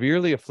was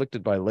severely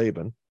afflicted by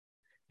Laban.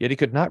 Yet he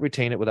could not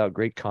retain it without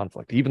great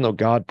conflict, even though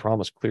God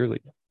promised clearly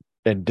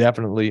and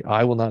definitely,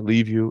 I will not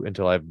leave you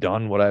until I have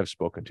done what I have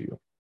spoken to you.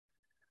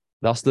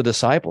 Thus the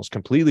disciples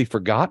completely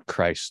forgot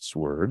Christ's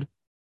word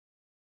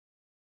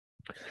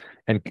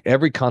and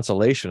every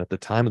consolation at the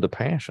time of the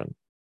Passion.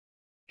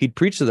 He'd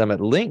preached to them at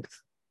length.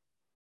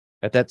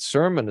 At that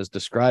sermon is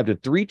described in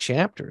 3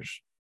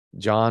 chapters,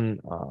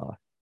 John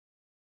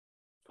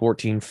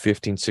 14,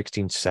 15,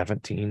 16,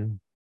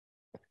 17.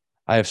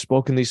 I have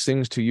spoken these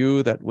things to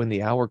you, that when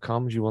the hour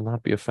comes, you will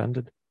not be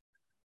offended.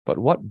 But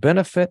what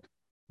benefit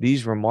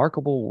these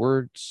remarkable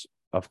words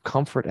of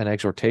comfort and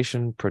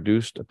exhortation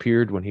produced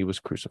appeared when he was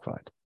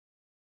crucified.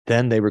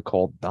 Then they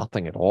recalled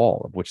nothing at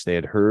all of which they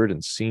had heard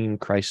and seen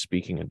Christ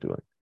speaking and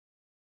doing.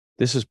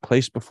 This is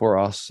placed before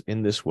us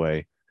in this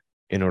way,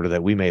 in order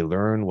that we may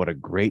learn what a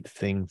great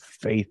thing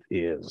faith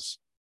is,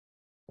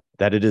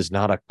 that it is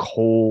not a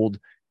cold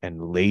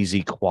and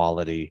lazy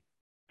quality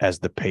as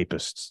the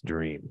papists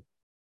dream.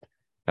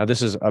 Now,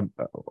 this is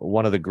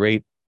one of the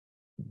great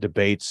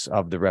debates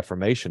of the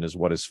Reformation, is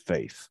what is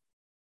faith?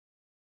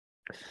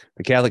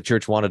 The Catholic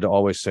Church wanted to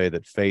always say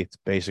that faith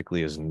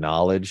basically is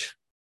knowledge.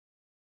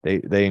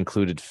 They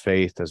included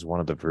faith as one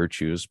of the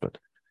virtues, but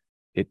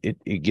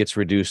it gets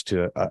reduced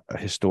to a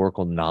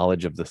historical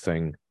knowledge of the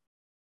thing.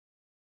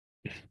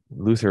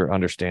 Luther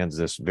understands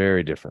this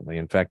very differently.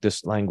 In fact,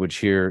 this language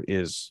here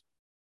is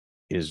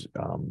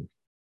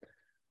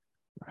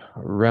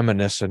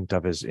reminiscent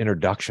of his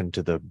introduction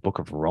to the book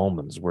of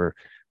Romans,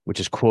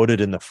 which is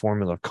quoted in the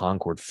Formula of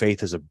Concord.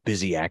 Faith is a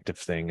busy, active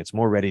thing. It's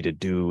more ready to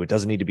do. It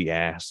doesn't need to be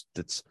asked.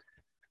 It's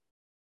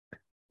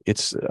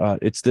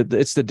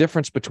the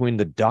difference between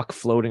the duck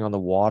floating on the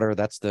water,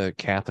 that's the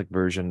Catholic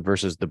version,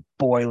 versus the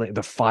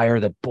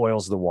fire that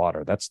boils the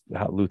water. That's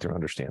how Luther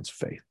understands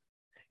faith.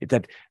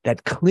 That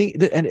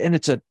clean, and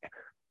it's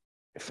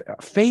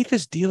faith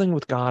is dealing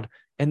with God,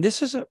 and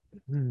this is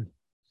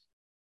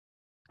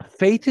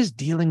faith is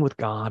dealing with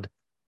God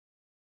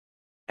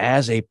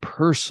as a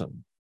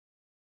person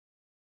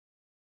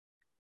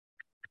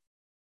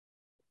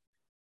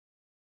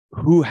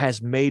who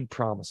has made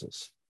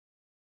promises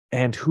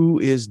and who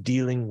is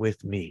dealing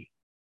with me.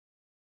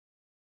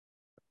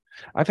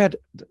 I've had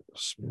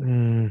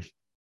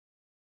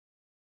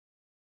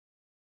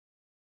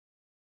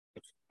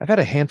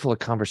a handful of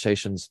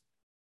conversations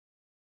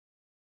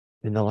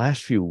in the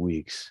last few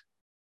weeks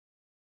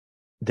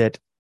that,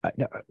 I'm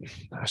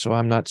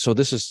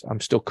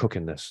still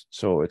cooking this.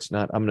 So it's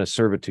not, I'm going to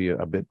serve it to you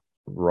a bit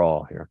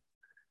raw here.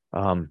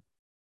 And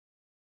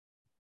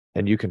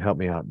you can help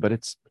me out, but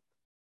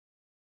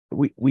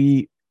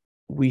we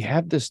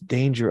have this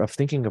danger of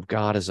thinking of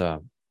God as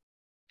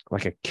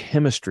like a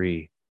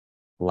chemistry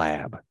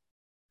lab.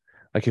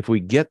 Like if we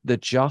get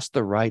just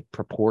the right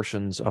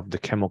proportions of the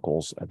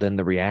chemicals, then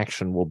the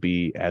reaction will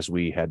be as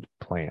we had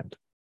planned.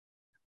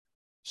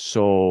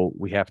 So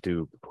we have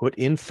to put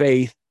in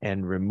faith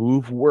and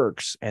remove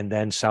works, and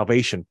then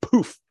salvation,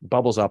 poof,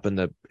 bubbles up in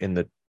the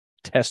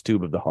test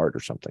tube of the heart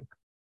or something.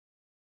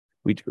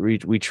 We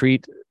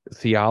treat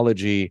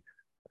theology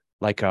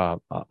like a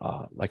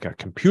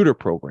computer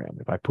program.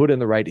 If I put in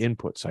the right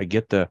inputs, I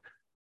get the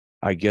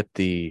right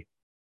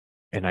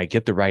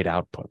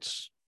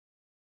outputs.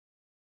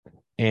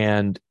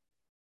 And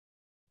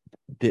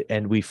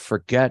we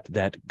forget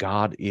that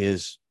God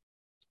is,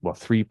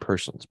 3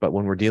 persons. But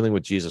when we're dealing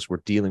with Jesus,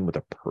 we're dealing with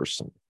a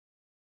person.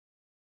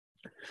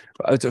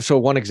 So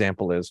one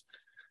example is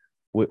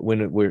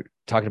when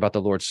talking about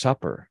the Lord's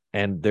Supper,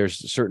 and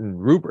there's certain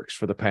rubrics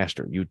for the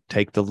pastor. You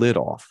take the lid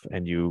off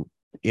and you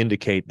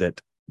indicate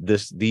that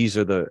these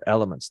are the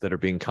elements that are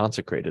being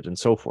consecrated and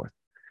so forth.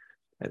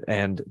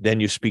 And then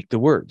you speak the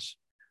words.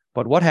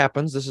 But what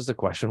happens? This is the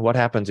question. What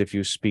happens if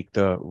you speak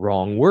the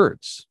wrong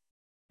words?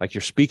 Like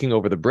you're speaking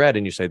over the bread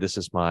and you say, "This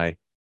is my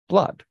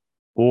blood,"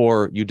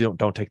 or you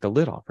don't take the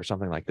lid off or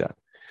something like that.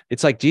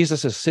 It's like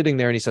Jesus is sitting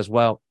there and he says,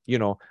 "Well,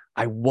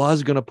 I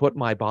was going to put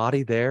my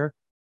body there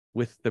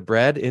with the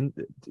bread in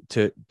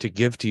to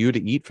give to you to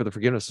eat for the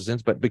forgiveness of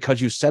sins, but because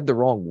you said the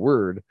wrong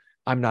word,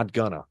 I'm not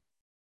gonna."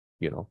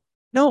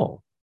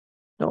 No.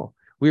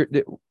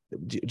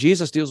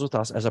 Jesus deals with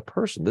us as a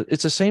person.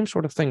 It's the same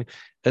sort of thing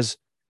as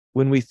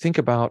when we think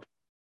about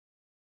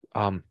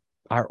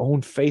our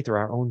own faith or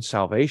our own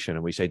salvation,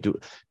 and we say,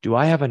 do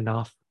I have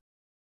enough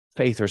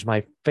faith, or is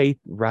my faith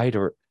right?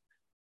 Or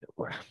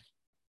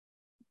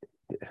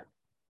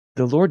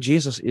the Lord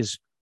Jesus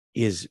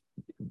is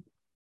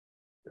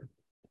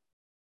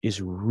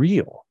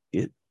real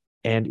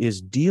and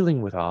is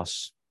dealing with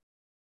us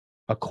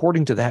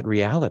according to that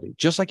reality,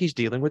 just like he's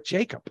dealing with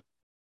Jacob.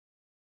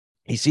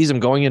 He sees him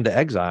going into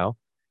exile,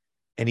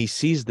 and he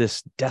sees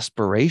this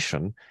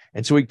desperation,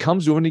 and so he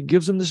comes to him and he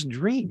gives him this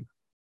dream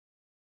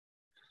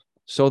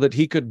so that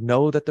he could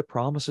know that the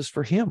promise is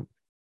for him,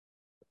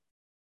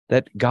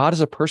 that God is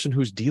a person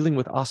who's dealing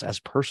with us as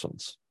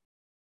persons.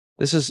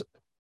 This is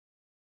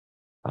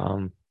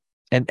and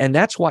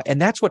that's why, and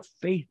that's what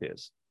faith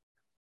is.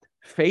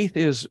 Faith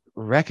is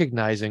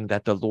recognizing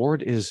that the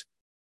Lord is,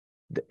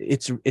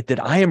 that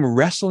I am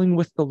wrestling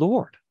with the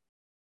Lord.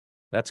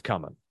 That's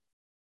coming.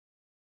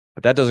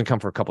 But that doesn't come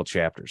for a couple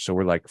chapters. So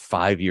we're like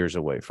 5 years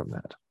away from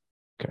that.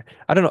 Okay.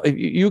 I don't know if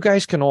you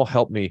guys can all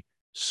help me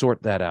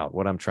sort that out,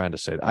 what I'm trying to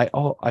say. I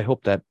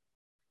hope that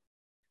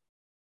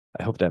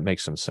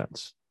makes some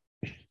sense.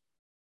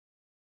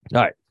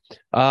 All right.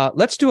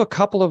 Let's do a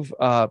couple of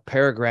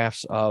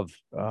paragraphs of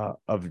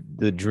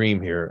the dream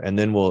here, and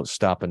then we'll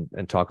stop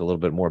and talk a little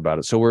bit more about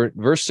it. So we're at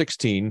verse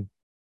 16.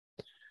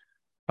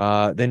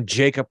 Then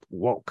Jacob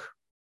woke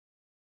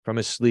from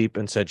his sleep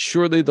and said,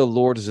 "Surely the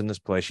Lord is in this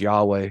place,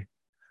 Yahweh,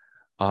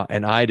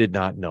 and I did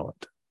not know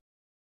it."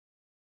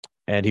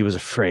 And he was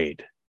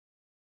afraid.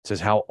 It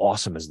says, "How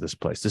awesome is this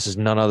place? This is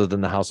none other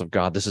than the house of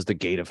God. This is the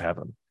gate of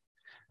heaven."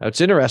 Now,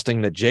 it's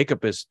interesting that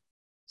Jacob it's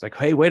like,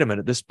 "Hey, wait a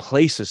minute. This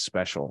place is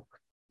special."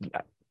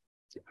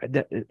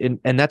 And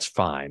that's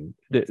fine.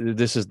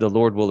 This is, the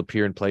Lord will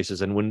appear in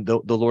places. And when the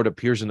Lord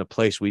appears in a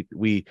place,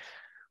 we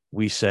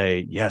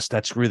say, yes,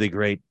 that's really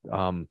great.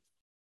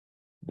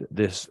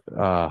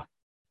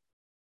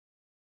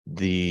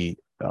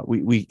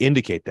 We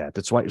indicate that.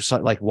 That's why,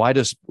 like, why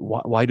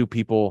do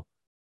people,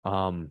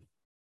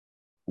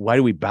 why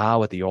do we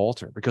bow at the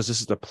altar? Because this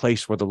is the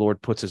place where the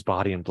Lord puts his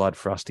body and blood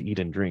for us to eat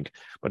and drink.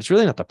 But it's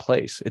really not the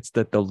place. It's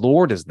that the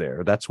Lord is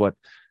there. That's what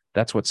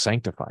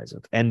sanctifies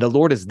it. And the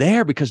Lord is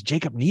there because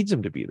Jacob needs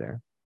him to be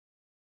there.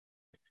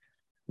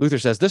 Luther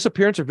says, this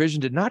appearance or vision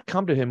did not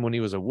come to him when he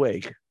was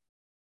awake,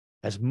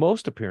 as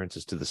most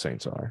appearances to the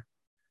saints are.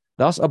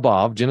 Thus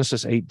above,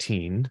 Genesis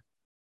 18,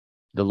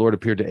 the Lord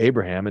appeared to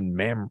Abraham in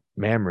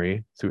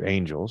Mamre through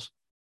angels.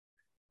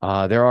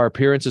 There are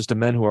appearances to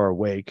men who are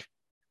awake.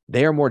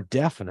 They are more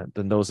definite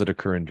than those that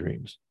occur in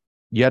dreams.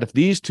 Yet if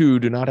these two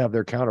do not have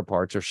their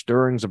counterparts, or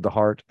stirrings of the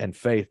heart and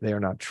faith, they are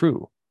not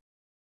true.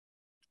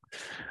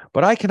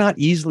 But I cannot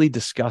easily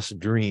discuss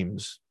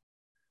dreams,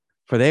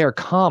 for they are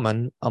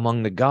common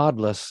among the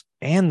godless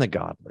and the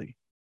godly.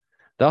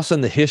 Thus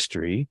in the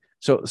history,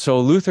 so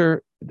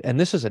Luther, and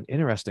this is an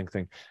interesting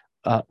thing,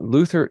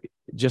 Luther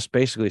just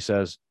basically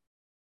says,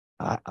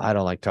 I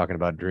don't like talking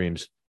about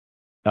dreams.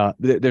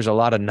 There's a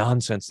lot of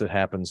nonsense that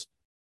happens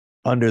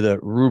under the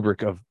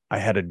rubric of, I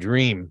had a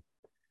dream.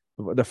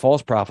 The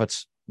false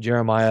prophets,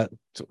 Jeremiah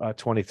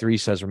 23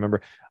 says,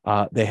 remember,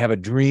 they have a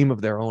dream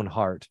of their own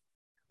heart.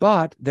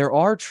 But there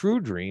are true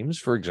dreams.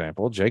 For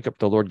example, the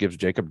Lord gives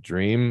Jacob a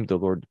dream. The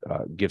Lord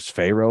gives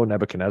Pharaoh,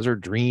 Nebuchadnezzar,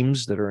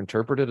 dreams that are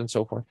interpreted and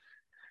so forth.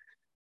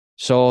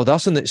 So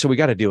we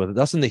got to deal with it.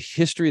 Thus in the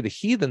history of the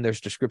heathen, there's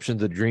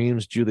descriptions of the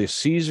dreams. Julius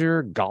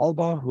Caesar,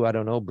 Galba, who I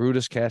don't know,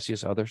 Brutus,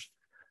 Cassius, others.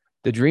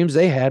 The dreams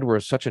they had were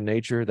of such a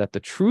nature that the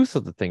truth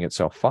of the thing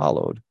itself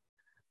followed.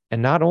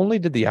 And not only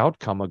did the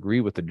outcome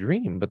agree with the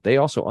dream, but they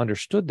also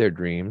understood their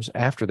dreams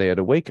after they had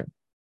awakened.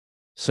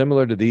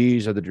 Similar to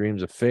these are the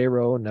dreams of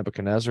Pharaoh and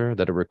Nebuchadnezzar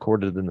that are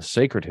recorded in the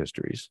sacred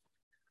histories.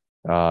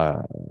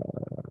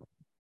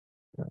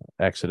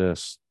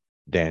 Exodus,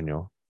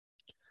 Daniel.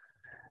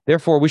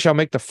 Therefore, we shall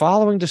make the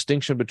following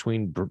distinction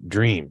between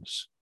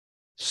dreams.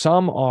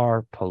 Some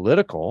are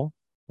political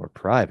or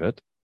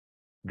private,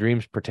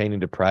 dreams pertaining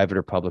to private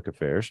or public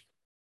affairs.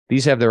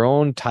 These have their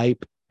own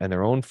type and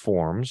their own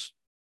forms.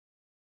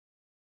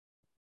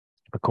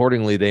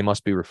 Accordingly, they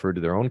must be referred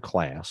to their own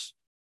class.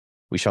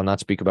 We shall not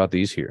speak about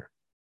these here.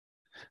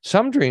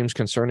 Some dreams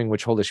concerning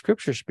which Holy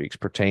Scripture speaks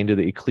pertain to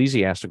the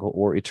ecclesiastical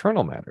or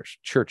eternal matters,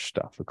 church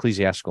stuff,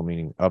 ecclesiastical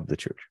meaning of the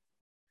church.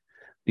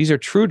 These are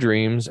true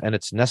dreams, and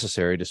it's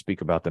necessary to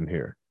speak about them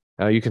here.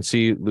 Now, you can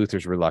see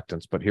Luther's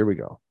reluctance, but here we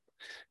go.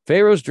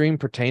 Pharaoh's dream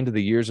pertained to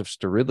the years of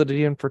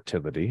sterility and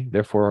fertility.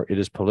 Therefore, it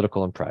is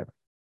political and private.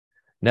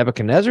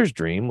 Nebuchadnezzar's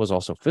dream was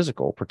also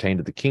physical, pertained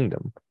to the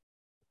kingdom.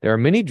 There are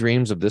many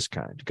dreams of this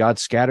kind. God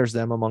scatters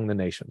them among the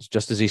nations,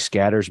 just as he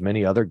scatters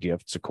many other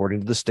gifts,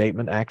 according to the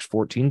statement, Acts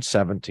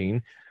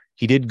 14:17.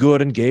 He did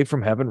good and gave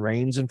from heaven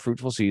rains and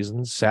fruitful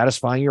seasons,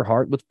 satisfying your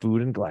heart with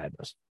food and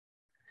gladness.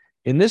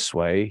 In this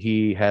way,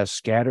 he has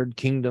scattered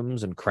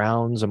kingdoms and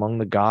crowns among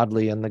the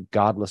godly and the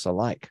godless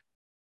alike.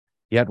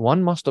 Yet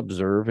one must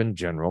observe in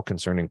general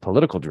concerning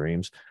political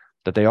dreams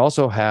that they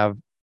also have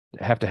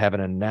to have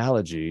an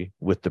analogy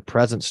with the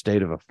present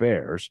state of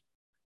affairs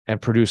and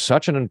produce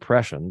such an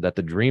impression that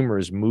the dreamer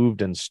is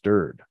moved and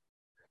stirred.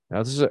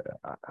 Now,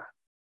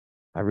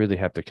 I really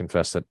have to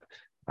confess that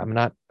I'm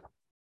not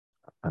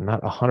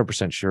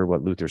 100% sure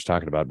what Luther's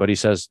talking about, but he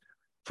says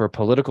for a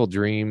political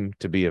dream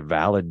to be a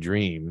valid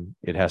dream,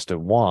 it has to,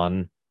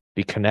 one,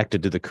 be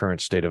connected to the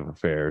current state of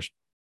affairs,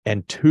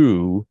 and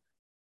two,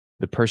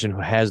 the person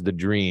who has the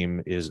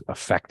dream is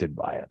affected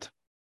by it.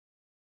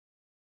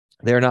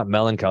 They are not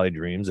melancholy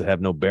dreams that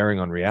have no bearing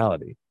on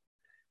reality.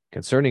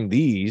 Concerning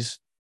these,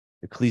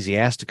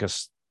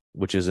 Ecclesiasticus,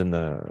 which is in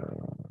the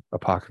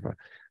Apocrypha,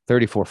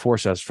 34:4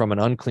 says, from an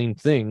unclean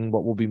thing,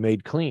 what will be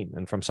made clean?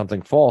 And from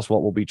something false,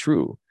 what will be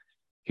true?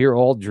 Here,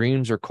 all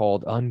dreams are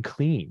called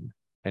unclean,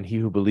 and he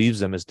who believes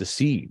them is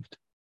deceived.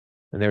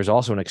 And there's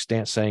also an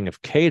extant saying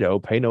of Cato,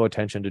 pay no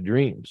attention to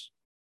dreams.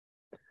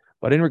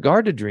 But in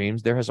regard to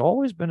dreams, there has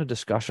always been a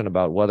discussion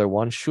about whether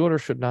one should or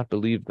should not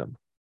believe them.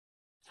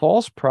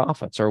 False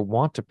prophets are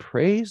wont to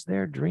praise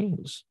their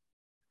dreams.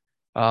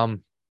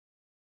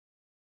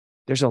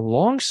 There's a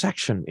long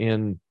section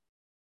in,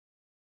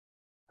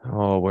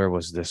 where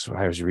was this?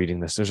 I was reading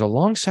this. There's a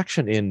long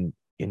section in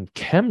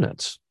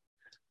Chemnitz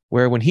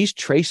where when he's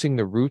tracing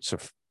the roots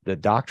of the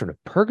doctrine of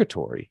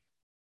purgatory,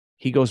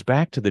 he goes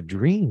back to the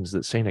dreams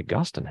that St.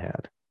 Augustine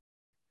had.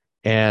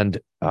 And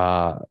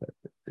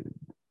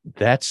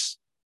that's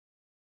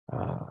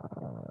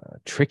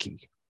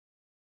tricky.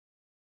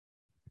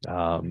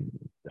 I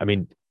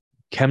mean,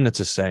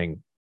 Chemnitz is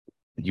saying,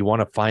 you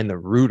want to find the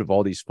root of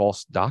all these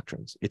false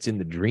doctrines. It's in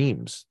the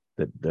dreams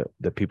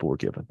that people were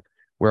given,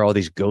 where all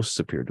these ghosts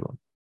appeared to them.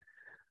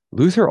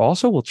 Luther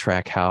also will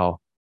track how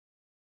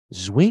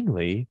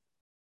Zwingli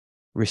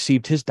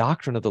received his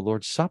doctrine of the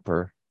Lord's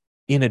Supper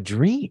in a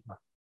dream.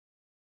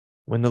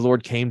 When the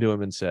Lord came to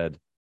him and said,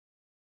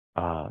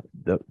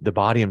 the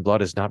body and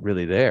blood is not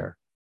really there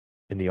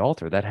in the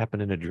altar. That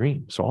happened in a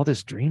dream. So all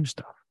this dream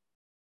stuff.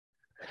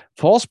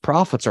 False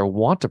prophets are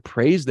wont to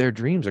praise their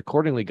dreams.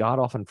 Accordingly, God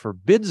often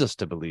forbids us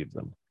to believe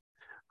them.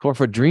 For if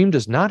a dream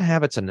does not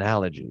have its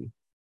analogy,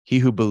 he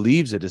who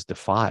believes it is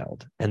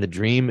defiled, and the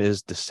dream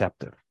is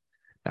deceptive.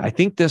 Now, I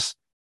think this,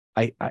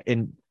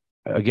 and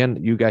again,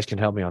 you guys can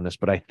help me on this,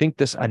 but I think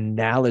this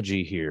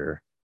analogy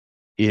here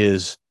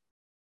is,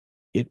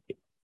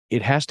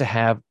 it has to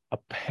have a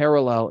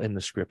parallel in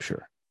the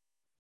scripture.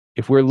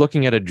 If we're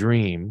looking at a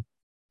dream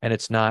and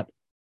it's not,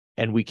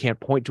 and we can't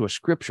point to a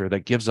scripture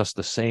that gives us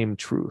the same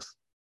truth,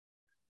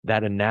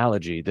 that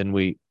analogy, then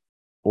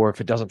or if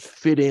it doesn't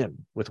fit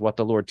in with what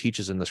the Lord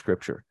teaches in the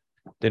scripture,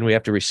 then we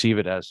have to receive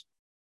it as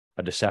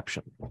a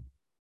deception.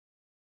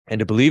 And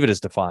to believe it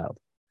is defiled.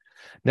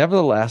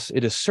 Nevertheless,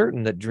 it is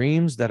certain that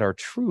dreams that are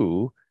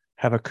true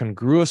have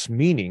congruous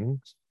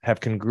meanings,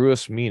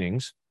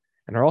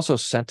 and are also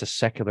sent to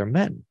secular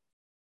men.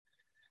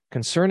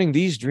 Concerning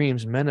these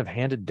dreams, men have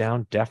handed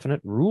down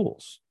definite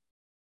rules.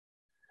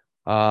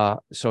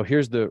 So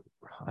here's I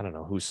don't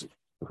know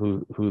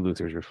who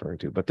Luther's referring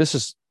to, but this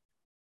is,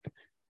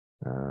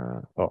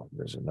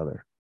 there's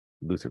another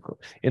Luther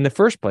quote. In the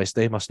first place,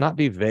 they must not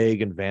be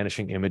vague and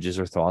vanishing images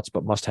or thoughts,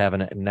 but must have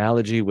an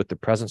analogy with the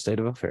present state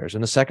of affairs. In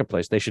the second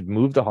place, they should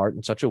move the heart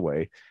in such a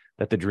way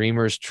that the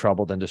dreamer is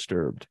troubled and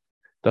disturbed.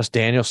 Thus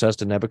Daniel says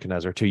to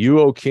Nebuchadnezzar, to you,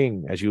 O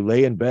king, as you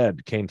lay in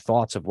bed, came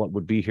thoughts of what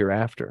would be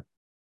hereafter.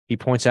 He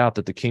points out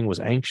that the king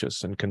was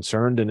anxious and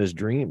concerned in his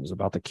dreams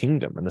about the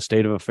kingdom and the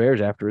state of affairs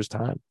after his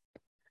time.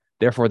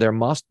 Therefore, there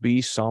must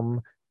be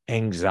some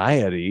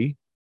anxiety,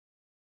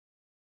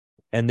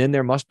 and then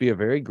there must be a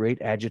very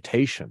great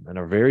agitation and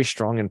a very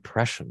strong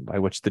impression by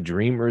which the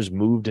dreamer is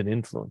moved and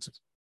influences.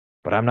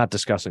 But I'm not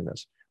discussing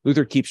this.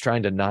 Luther keeps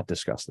trying to not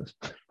discuss this.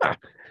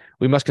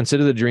 We must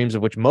consider the dreams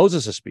of which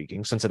Moses is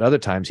speaking, since at other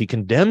times he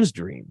condemns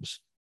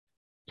dreams.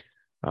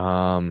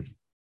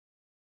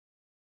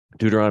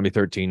 Deuteronomy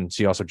 13,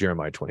 see also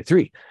Jeremiah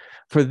 23.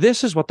 For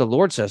this is what the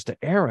Lord says to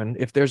Aaron,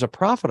 if there's a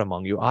prophet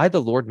among you, I,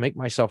 the Lord, make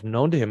myself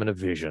known to him in a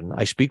vision.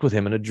 I speak with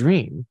him in a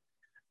dream.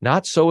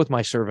 Not so with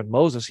my servant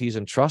Moses. He's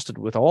entrusted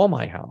with all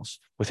my house.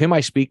 With him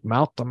I speak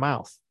mouth to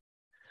mouth.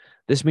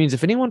 This means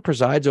if anyone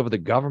presides over the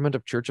government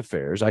of church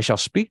affairs, I shall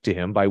speak to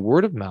him by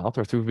word of mouth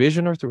or through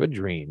vision or through a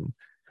dream.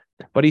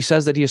 But he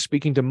says that he is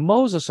speaking to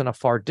Moses in a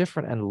far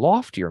different and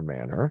loftier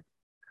manner,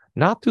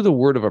 not through the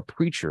word of a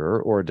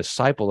preacher or a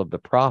disciple of the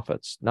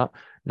prophets, not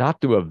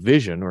through a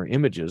vision or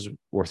images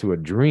or through a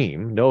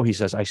dream. No, he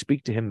says, I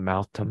speak to him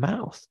mouth to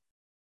mouth.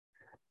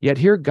 Yet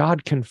here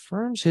God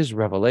confirms his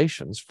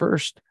revelations.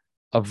 First,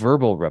 a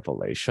verbal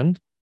revelation,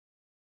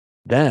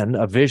 Then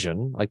a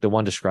vision, like the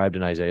one described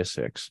in Isaiah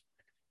 6.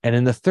 And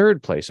in the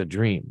third place, a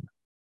dream.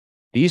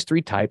 These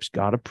three types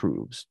God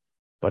approves.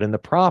 But in the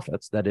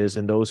prophets, that is,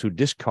 in those who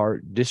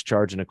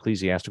discharge an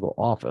ecclesiastical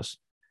office,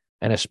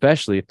 and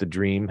especially if the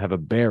dream have a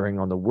bearing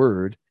on the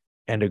word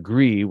and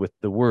agree with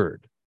the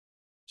word.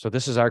 So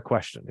this is our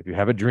question. If you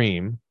have a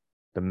dream,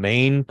 the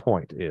main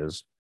point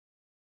is,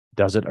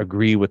 does it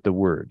agree with the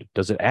word?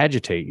 Does it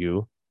agitate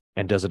you?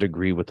 And does it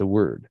agree with the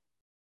word?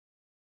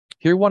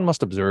 Here one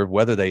must observe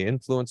whether they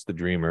influence the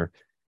dreamer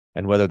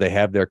and whether they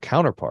have their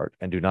counterpart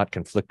and do not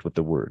conflict with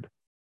the word.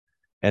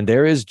 And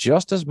there is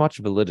just as much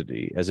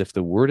validity as if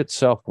the word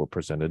itself were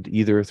presented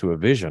either through a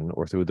vision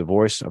or through the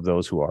voice of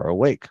those who are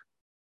awake.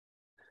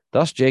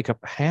 Thus Jacob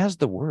has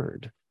the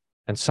word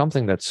and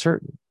something that's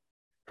certain,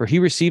 for he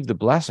received the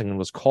blessing and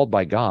was called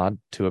by God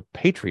to a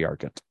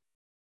patriarchate,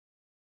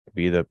 to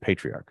be the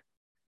patriarch.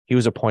 He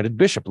was appointed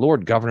bishop,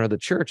 lord, governor of the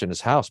church in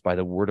his house by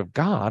the word of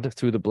God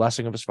through the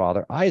blessing of his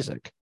father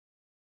Isaac.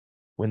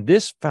 When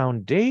this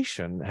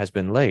foundation has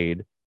been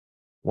laid,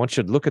 one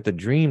should look at the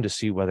dream to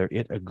see whether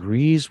it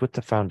agrees with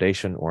the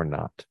foundation or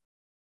not.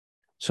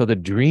 So the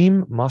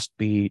dream must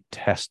be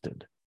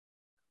tested.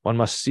 One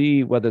must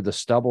see whether the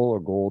stubble or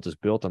gold is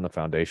built on the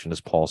foundation,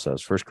 as Paul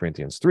says, 1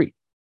 Corinthians 3.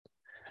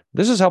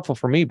 This is helpful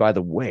for me, by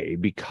the way,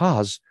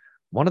 because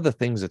one of the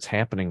things that's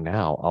happening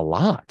now a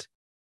lot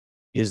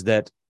is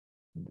that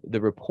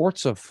the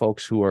reports of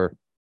folks who are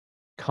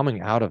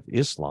coming out of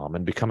Islam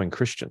and becoming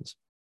Christians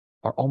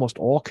are almost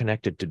all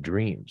connected to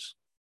dreams.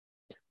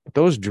 But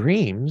those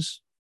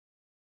dreams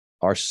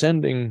are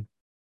sending,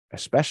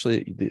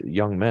 especially the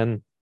young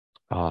men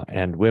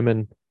and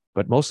women,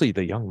 but mostly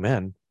the young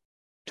men,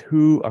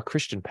 to a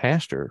Christian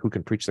pastor who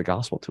can preach the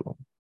gospel to them.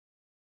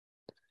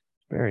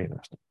 Very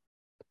interesting.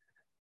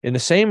 In the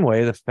same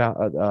way,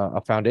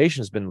 a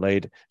foundation has been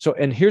laid. So,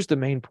 and here's the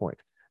main point,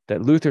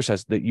 that Luther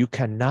says that you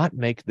cannot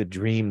make the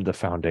dream the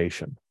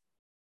foundation.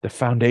 The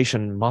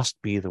foundation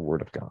must be the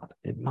word of God.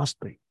 It must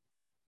be.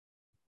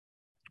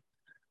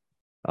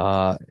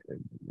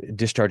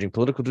 Discharging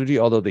political duty,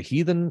 although the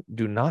heathen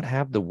do not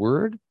have the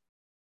word,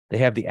 they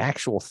have the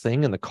actual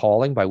thing and the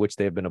calling by which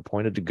they have been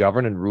appointed to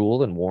govern and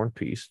rule and warn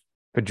peace.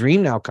 If a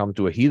dream now comes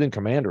to a heathen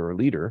commander or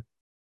leader,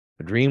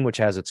 a dream which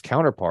has its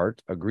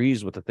counterpart,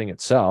 agrees with the thing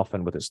itself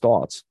and with its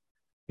thoughts,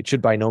 it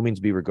should by no means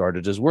be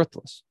regarded as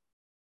worthless.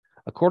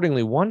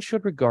 Accordingly, one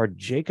should regard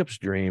Jacob's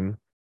dream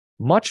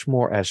much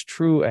more as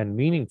true and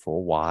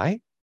meaningful. Why?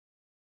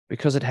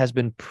 Because it has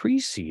been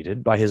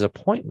preceded by his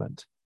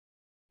appointment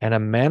and a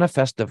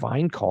manifest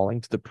divine calling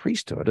to the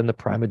priesthood and the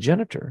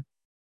primogeniture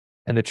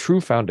and the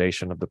true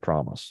foundation of the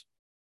promise.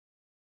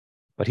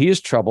 But he is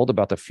troubled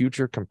about the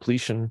future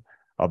completion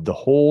of the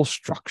whole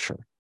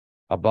structure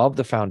above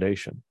the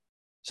foundation,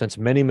 since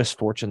many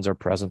misfortunes are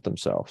present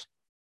themselves,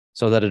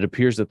 so that it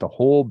appears that the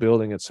whole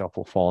building itself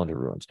will fall into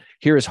ruins.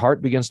 Here his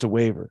heart begins to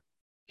waver.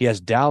 He has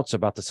doubts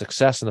about the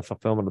success and the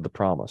fulfillment of the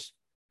promise.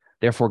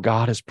 Therefore,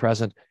 God is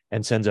present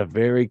and sends a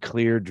very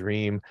clear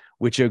dream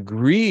which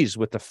agrees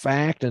with the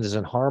fact and is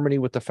in harmony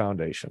with the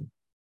foundation.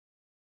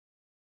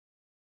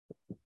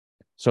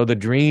 So the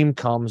dream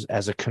comes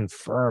as a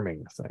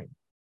confirming thing.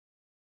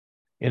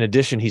 In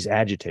addition, he's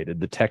agitated.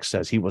 The text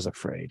says he was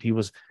afraid. He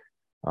was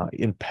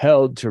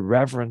impelled to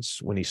reverence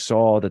when he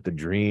saw that the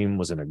dream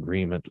was in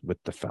agreement with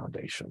the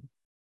foundation.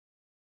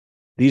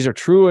 These are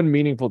true and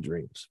meaningful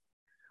dreams,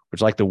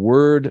 which, like the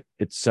word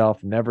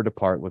itself, never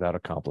depart without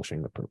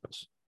accomplishing the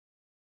purpose.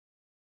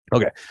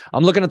 Okay,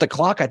 I'm looking at the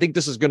clock. I think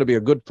this is going to be a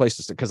good place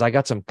to start because I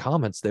got some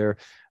comments there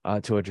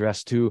to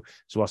address too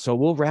as well. So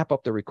we'll wrap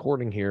up the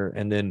recording here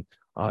and then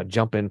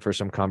jump in for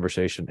some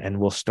conversation, and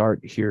we'll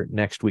start here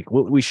next week.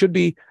 We should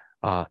be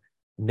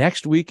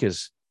next week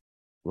is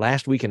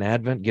last week in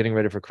Advent, getting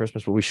ready for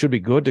Christmas, but we should be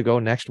good to go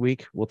next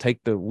week. We'll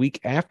take the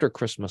week after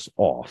Christmas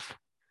off.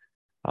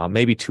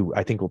 Maybe two.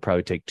 I think we'll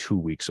probably take 2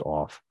 weeks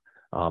off,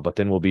 but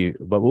we'll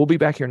be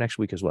back here next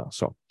week as well.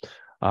 So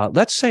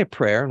let's say a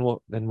prayer, and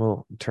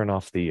we'll turn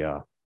off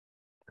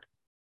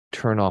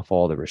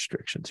all the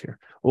restrictions here.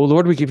 Oh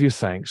Lord, we give you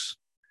thanks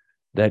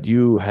that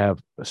you have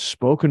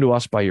spoken to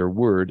us by your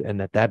word, and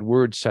that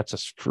word sets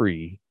us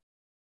free,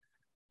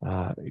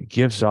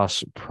 gives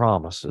us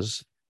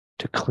promises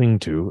to cling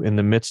to in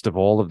the midst of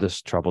all of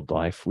this troubled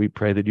life. We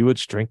pray that you would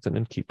strengthen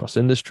and keep us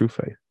in this true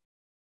faith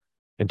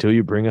until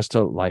you bring us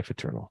to life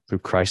eternal through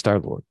Christ our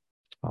Lord.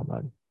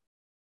 Amen.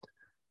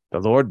 The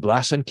Lord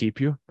bless and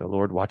keep you. The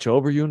Lord watch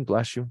over you and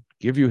bless you,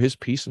 give you his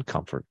peace and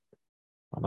comfort.